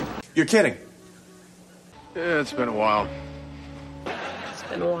kidding. You're kidding. Yeah, it's been a while. It's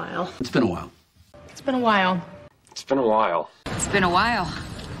been a while. It's been a while. It's been a while. It's been a while. It's been a while.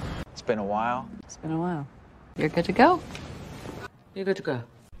 It's been a while. It's been a while. You're good to go. You're good to go.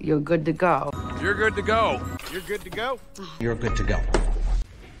 You're good to go. You're good to go. You're good to go. You're good to go.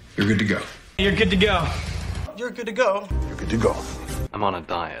 You're good to go. You're good to go. You're good to go. You're good to go. I'm on a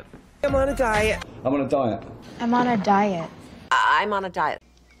diet. I'm on a diet. I'm on a diet. I'm on a diet. I'm on a diet.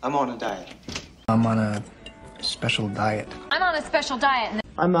 I'm on a diet. I'm on a special diet. I'm on a special diet.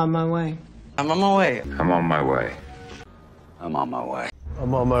 I'm on my way. I'm on my way. I'm on my way. I'm on my way.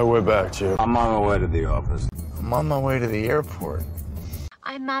 I'm on my way back to you. I'm on my way to the office. I'm on my way to the airport.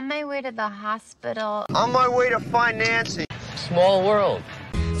 I'm on my way to the hospital. On my way to financing. Small world.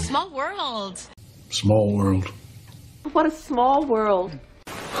 Small world. Small world. What a small world.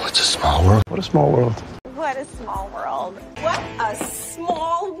 Oh, it's a small world. What a small world. What a small world. What a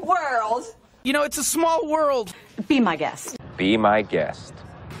small world. You know, it's a small world. Be my guest. Be my guest.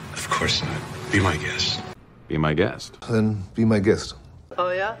 Of course not. Be my guest. Be my guest. Then be my guest.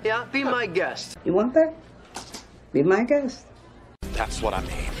 Oh, yeah? Yeah, be my guest. You want that? Be my guest. That's what I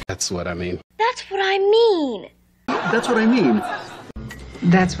mean. That's what I mean. That's what I mean. That's what I mean.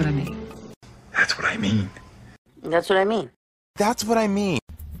 That's what I mean. That's what I mean. That's what I mean. That's what I mean.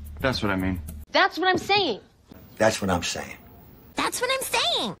 That's what I mean. That's what I'm saying. That's what I'm saying. That's what I'm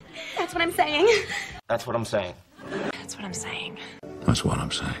saying. That's what I'm saying. That's what I'm saying. That's what I'm saying. That's what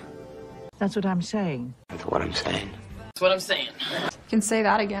I'm saying. That's what I'm saying. That's what I'm saying. That's what I'm saying. You can say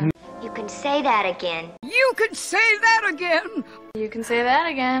that again. You can say that again. You could say that again. You can say that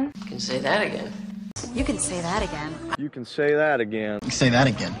again. You can say that again. You can say that again. You can say that again. Say that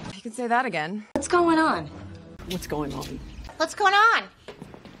again. You can say that again. What's going on? What's going on? What's going on?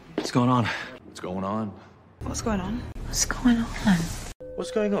 What's going on? What's going on? What's going on? What's going on?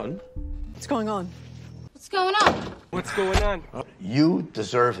 What's going on? What's going on? What's going on? What's going on? You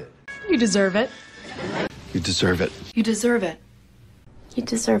deserve it. You deserve it. You deserve it. You deserve it. You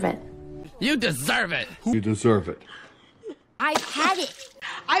deserve it. You deserve it. You deserve it. I've had it.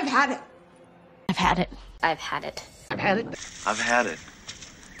 I've had it. I've had it. I've had it. I've had it. I've had it.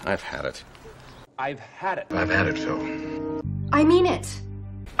 I've had it. I've had it. I've had it, Phil. I mean it.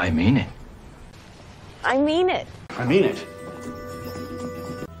 I mean it. I mean it. I mean it.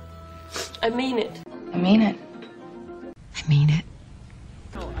 I mean it. I mean it. I mean it.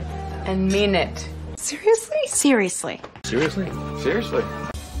 And mean it. Seriously? Seriously. Seriously? Seriously?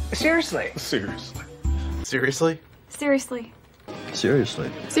 Seriously. Seriously? Seriously? Seriously.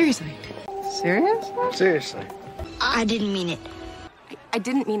 Seriously. Seriously. Serious? Seriously? I didn't mean it. I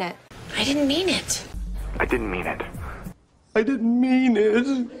didn't mean it. I didn't mean it. I didn't mean it. I didn't mean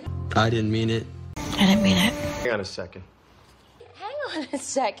it. I didn't mean it. I didn't mean it. Hang on a second. Hang on a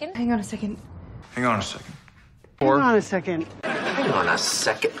second. Hang on a second. Hang on a second. Hang on a second. Hang on a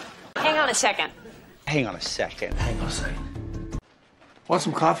second. Hang on a second. Hang on a second. Hang on a second. Want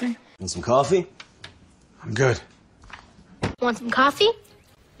some coffee? Want some coffee? I'm good. Want some coffee?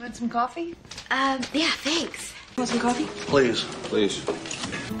 Want some coffee? Yeah, thanks. Want some coffee? Please. Please. Do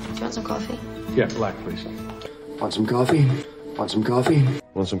you want some coffee? Yeah, black, please. Want some coffee? Want some coffee?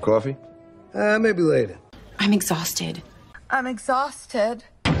 Want some coffee? Maybe later. I'm exhausted. I'm exhausted.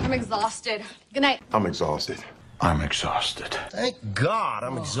 I'm exhausted. Good night. I'm exhausted. I'm exhausted. Thank God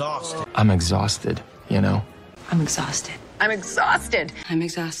I'm exhausted. I'm exhausted, you know? I'm exhausted. I'm exhausted. I'm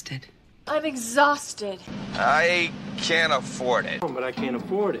exhausted. I'm exhausted. I can't afford it. But I can't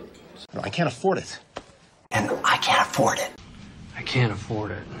afford it. No, I can't afford it. And I can't afford it. I can't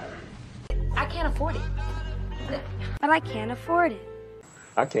afford it. I can't afford it. But I can't afford it.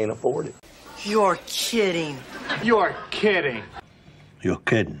 I can't afford it. You're kidding. You're kidding. You're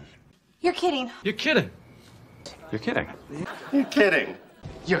kidding. You're kidding. You're kidding. You're kidding. You're kidding.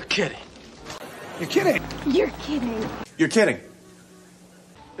 You're kidding. You're kidding. You're kidding. You're kidding.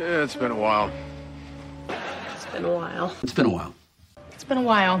 Yeah, it's been a while. It's been a while. It's been a while. It's been a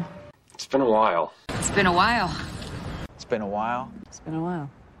while. It's been a while. It's been a while. It's been a while. It's been a while.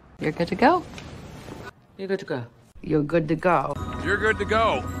 You're good to go. You're good to go. You're good to go. You're good to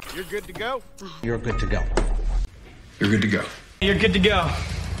go. You're good to go. You're good to go. You're good to go. You're good to go.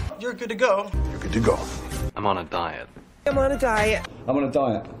 You're good to go. You're good to go. I'm on a diet. I'm on a diet. I'm on a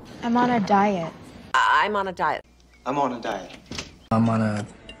diet. I'm on a diet. I'm on a diet. I'm on a diet. I'm on a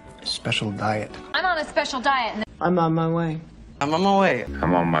special diet. I'm on a special diet. I'm on my way. I'm on my way.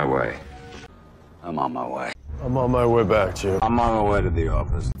 I'm on my way. I'm on my way. I'm on my way back to you. I'm on my way to the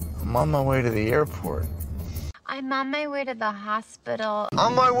office. I'm on my way to the airport. I'm on my way to the hospital.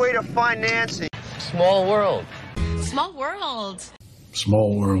 On my way to find Nancy. Small world. Small world.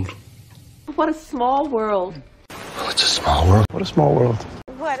 Small world. What a small world. Oh, it's a small world. What a small world.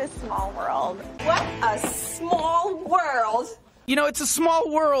 What a small world. What a small world. You know, it's a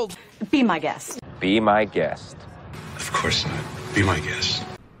small world. Be my guest. Be my guest. Of course not. Be my guest.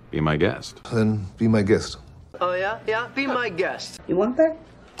 Be my guest. Then be my guest. Oh, yeah? Yeah, be my guest. You want that?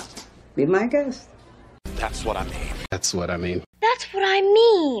 Be my guest. That's what I mean. That's what I mean. That's what I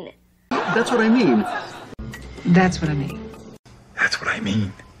mean. That's what I mean. That's what I mean. That's what I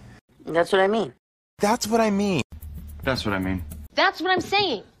mean. That's what I mean. That's what I mean. That's what I mean. That's what I'm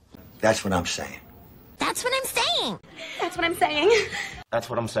saying. That's what I'm saying. That's what I'm saying. That's what I'm saying. That's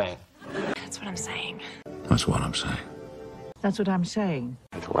what I'm saying. That's what I'm saying. That's what I'm saying. That's what I'm saying.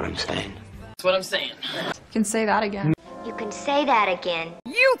 That's what I'm saying. That's what I'm saying. You can say that again. You can say that again.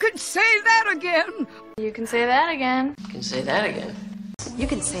 You could say that again. You can say that again. You can say that again. You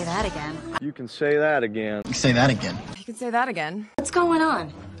can say that again. You can say that again. Say that again. You can say that again. What's going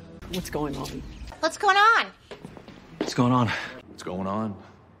on? What's going on? What's going on? What's going on? What's going on?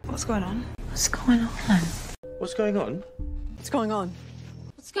 What's going on? What's going on? What's going on? What's going on?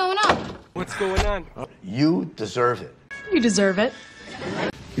 What's going on? What's going on? You deserve it. You deserve it.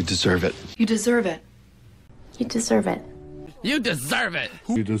 You deserve it. You deserve it. You deserve it. You deserve it.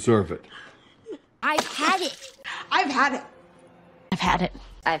 You deserve it. I've had it. I've had it. I've had it.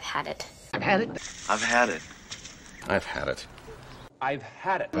 I've had it. I've had it. I've had it. I've had it. I've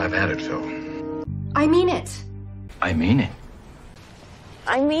had it. I've had it, Phil. I mean it. I mean it.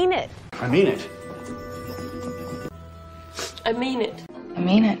 I mean it. I mean it. I mean it. I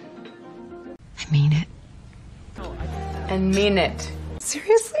mean it. I mean it. And mean it.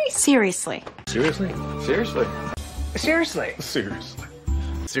 Seriously? Seriously. Seriously? Seriously? Seriously. Seriously.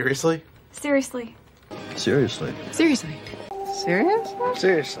 Seriously? Seriously. Seriously. Seriously. Serious?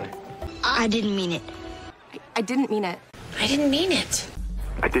 Seriously. I didn't mean it. I didn't mean it. I didn't mean it.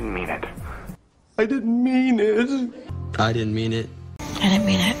 I didn't mean it. I didn't mean it. I didn't mean it. I didn't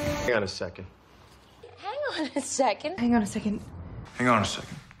mean it. Hang on a second. Hang on a second. Hang on a second. Hang on a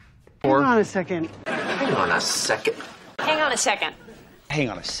second. Hang on a second. Hang on a second. Hang on a second. Hang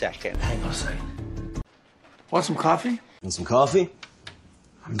on a second. Hang on a second. Want some coffee? Want some coffee?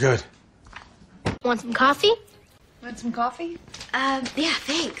 I'm good. Want some coffee? Want some coffee? Yeah,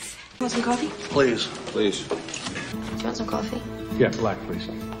 thanks. Want some coffee? Please. Please. Do you want some coffee? Yeah, black, please.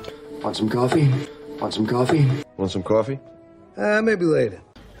 Want some coffee? Want some coffee? Want some coffee? Maybe later.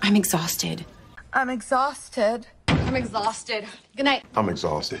 I'm exhausted. I'm exhausted. I'm exhausted. Good night. I'm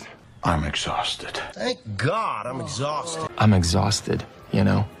exhausted. I'm exhausted. Thank God I'm exhausted. I'm exhausted, you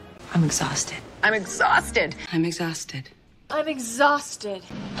know? I'm exhausted. I'm exhausted. I'm exhausted. I'm exhausted.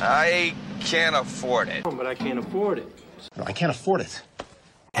 I can't afford it. But I can't afford it. No, I can't afford it.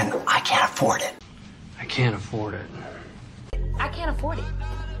 And I can't afford it. I can't afford it. I can't afford it.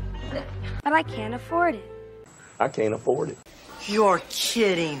 But I can't afford it. I can't afford it. You're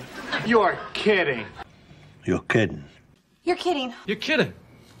kidding. You're kidding. You're kidding. You're kidding. You're kidding.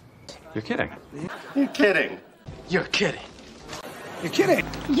 You're kidding. You're kidding. You're kidding. You're kidding.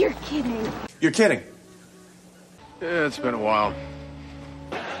 You're kidding. You're kidding. Yeah, it's been a while.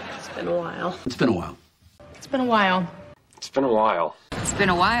 It's been a while. It's been a while. It's been a while. It's been a while. It's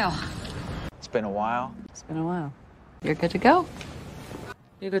been a while. It's been a while. You're good to go.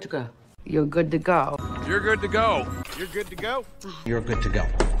 You're good to go. You're good to go. You're good to go. You're good to go. You're good to go.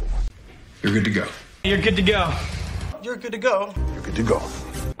 You're good to go. You're good to go. You're good to go. You're good to go.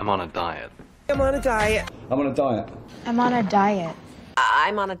 I'm on a diet. I'm on a diet. I'm on a diet. I'm on a diet.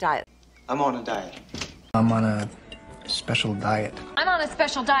 I'm on a diet. I'm on a special diet. I'm on a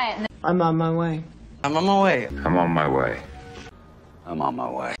special diet. I'm on my way. I'm on my way. I'm on my way. I'm on my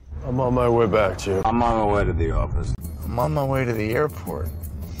way. I'm on my way back to you. I'm on my way to the office. I'm on my way to the airport.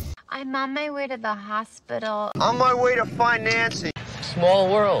 I'm on my way to the hospital. On my way to financing.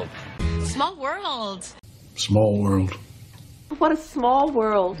 Small world. Small world. Small world. What a small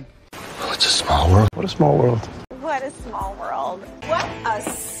world. Oh, it's a small world. What a small world. What a small world. What a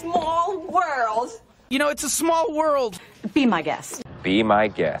small world. You know, it's a small world. Be my guest. Be my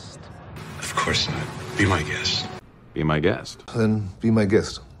guest. Of course not. Be my guest. Be my guest. Then be my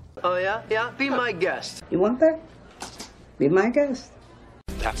guest. Oh, yeah? Yeah, be my guest. You want that? Be my guest.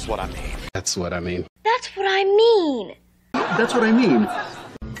 That's what I mean. That's what I mean. That's what I mean. That's what I mean.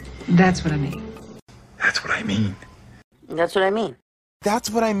 That's what I mean. That's what I mean. That's what I mean.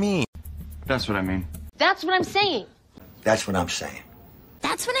 That's what I'm saying. That's what I'm saying. That's what I'm saying.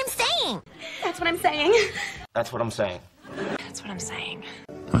 That's what I'm saying. That's what I'm saying. That's what I'm saying. That's what I'm saying.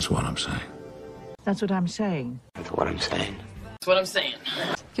 That's what I'm saying. That's what I'm saying. That's what I'm saying. That's what I'm saying. That's what I'm saying.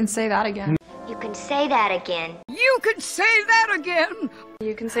 You can say that again. You can say that again. You can say that again.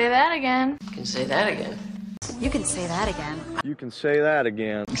 You can say that again. You can say that again. You can say that again. You can say that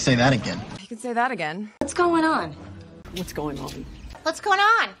again. Say that again. You can say that again. What's going on? What's going on? What's going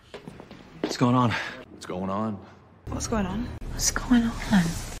on? What's going on? What's going on? What's going on? What's going on?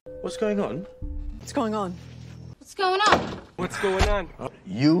 What's going on? What's going on? What's going on? What's going on?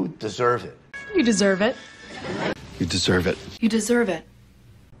 You deserve it. You deserve it. You deserve it. You deserve it.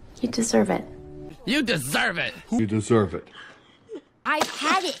 You deserve it. You deserve it. You deserve it. I've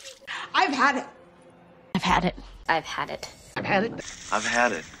had it. I've had it. I've had it. I've had it. I've had it. I've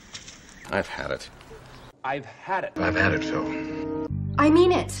had it. I've had it. I've had it. I've had it, Phil. I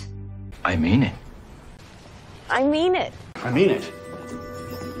mean it. I mean it. I mean it. I mean it.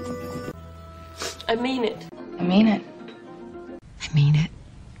 I mean it. I mean it. I mean it.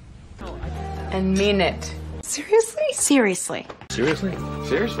 And mean it. Seriously? Seriously. Seriously?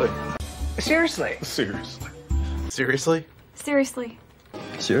 Seriously? Seriously. Seriously. Seriously? Seriously.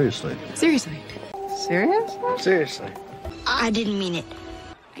 Seriously. Seriously. Serious? Seriously. I didn't mean it.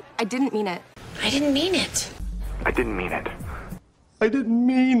 I didn't mean it. I didn't mean it. I didn't mean it. I didn't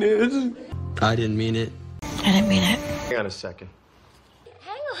mean it. I didn't mean it. I didn't mean it. Hang on a second.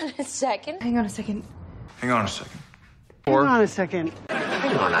 Hang on a second. Hang on a second. Hang on a second. Hang on a second.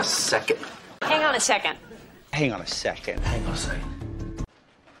 Hang on a second. Hang on a second. Hang on a second. Hang on a second.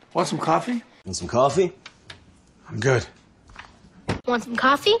 Want some coffee? Want some coffee? I'm good. Want some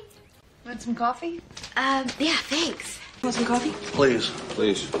coffee? Want some coffee? Yeah, thanks. Want some coffee? Please.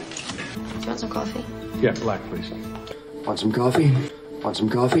 Please. Do you want some coffee? Yeah, black, please. Want some coffee? Want some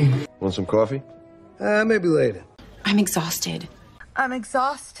coffee? Want some coffee? Maybe later. I'm exhausted. I'm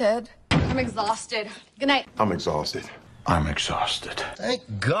exhausted. I'm exhausted. Good night. I'm exhausted. I'm exhausted. Thank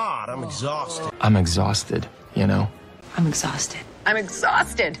God I'm exhausted. I'm exhausted, you know? I'm exhausted. I'm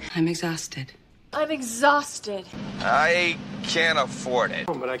exhausted. I'm exhausted. I'm exhausted. I can't afford it.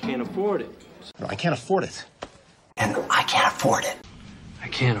 But I can't afford it. No, I can't afford it. And I can't afford it. I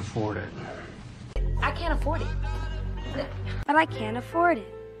can't afford it. I can't afford it. But I can't afford it.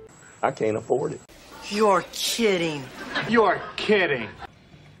 I can't afford it. You're kidding. You're kidding.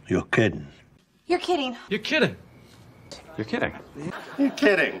 You're kidding. You're kidding. You're kidding. You're kidding. You're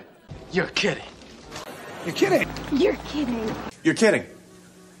kidding. You're kidding. You're kidding. You're kidding. You're kidding.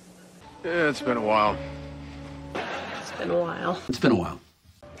 Yeah, it's been a while. It's been a while. It's been a while.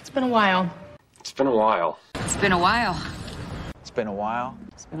 It's been a while. It's been a while. It's been a while. It's been a while.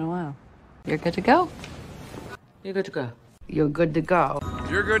 It's been a while. You're good to go. You're good to go. You're good to go.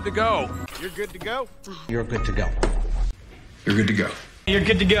 You're good to go. You're good to go. You're good to go. You're good to go. You're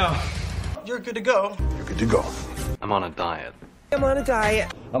good to go. You're good to go. You're good to go. I'm on a diet. I'm on a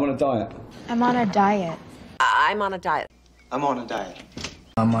diet. I'm on a diet. I'm on a diet. I'm on a diet. I'm on a diet.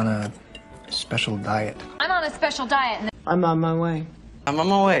 I'm on a special diet. I'm on a special diet. I'm on my way. I'm on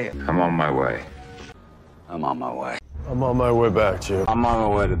my way. I'm on my way. I'm on my way. I'm on my way back, Chip. I'm on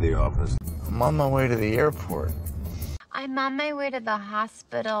my way to the office. I'm on my way to the airport. I'm on my way to the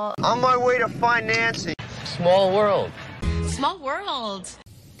hospital. On my way to find Nancy. Small world. Small world.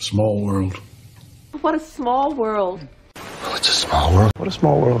 Small world. What a small world. Oh, it's a small world. What a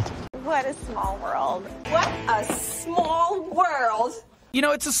small world. What a small world. What a small world. You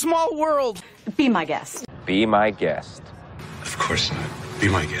know, it's a small world. Be my guest. Be my guest. Of course not. Be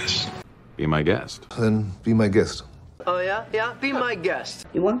my guest. Be my guest. Then be my guest. Oh, yeah? Yeah, be my guest.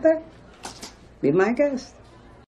 You want that? Be my guest.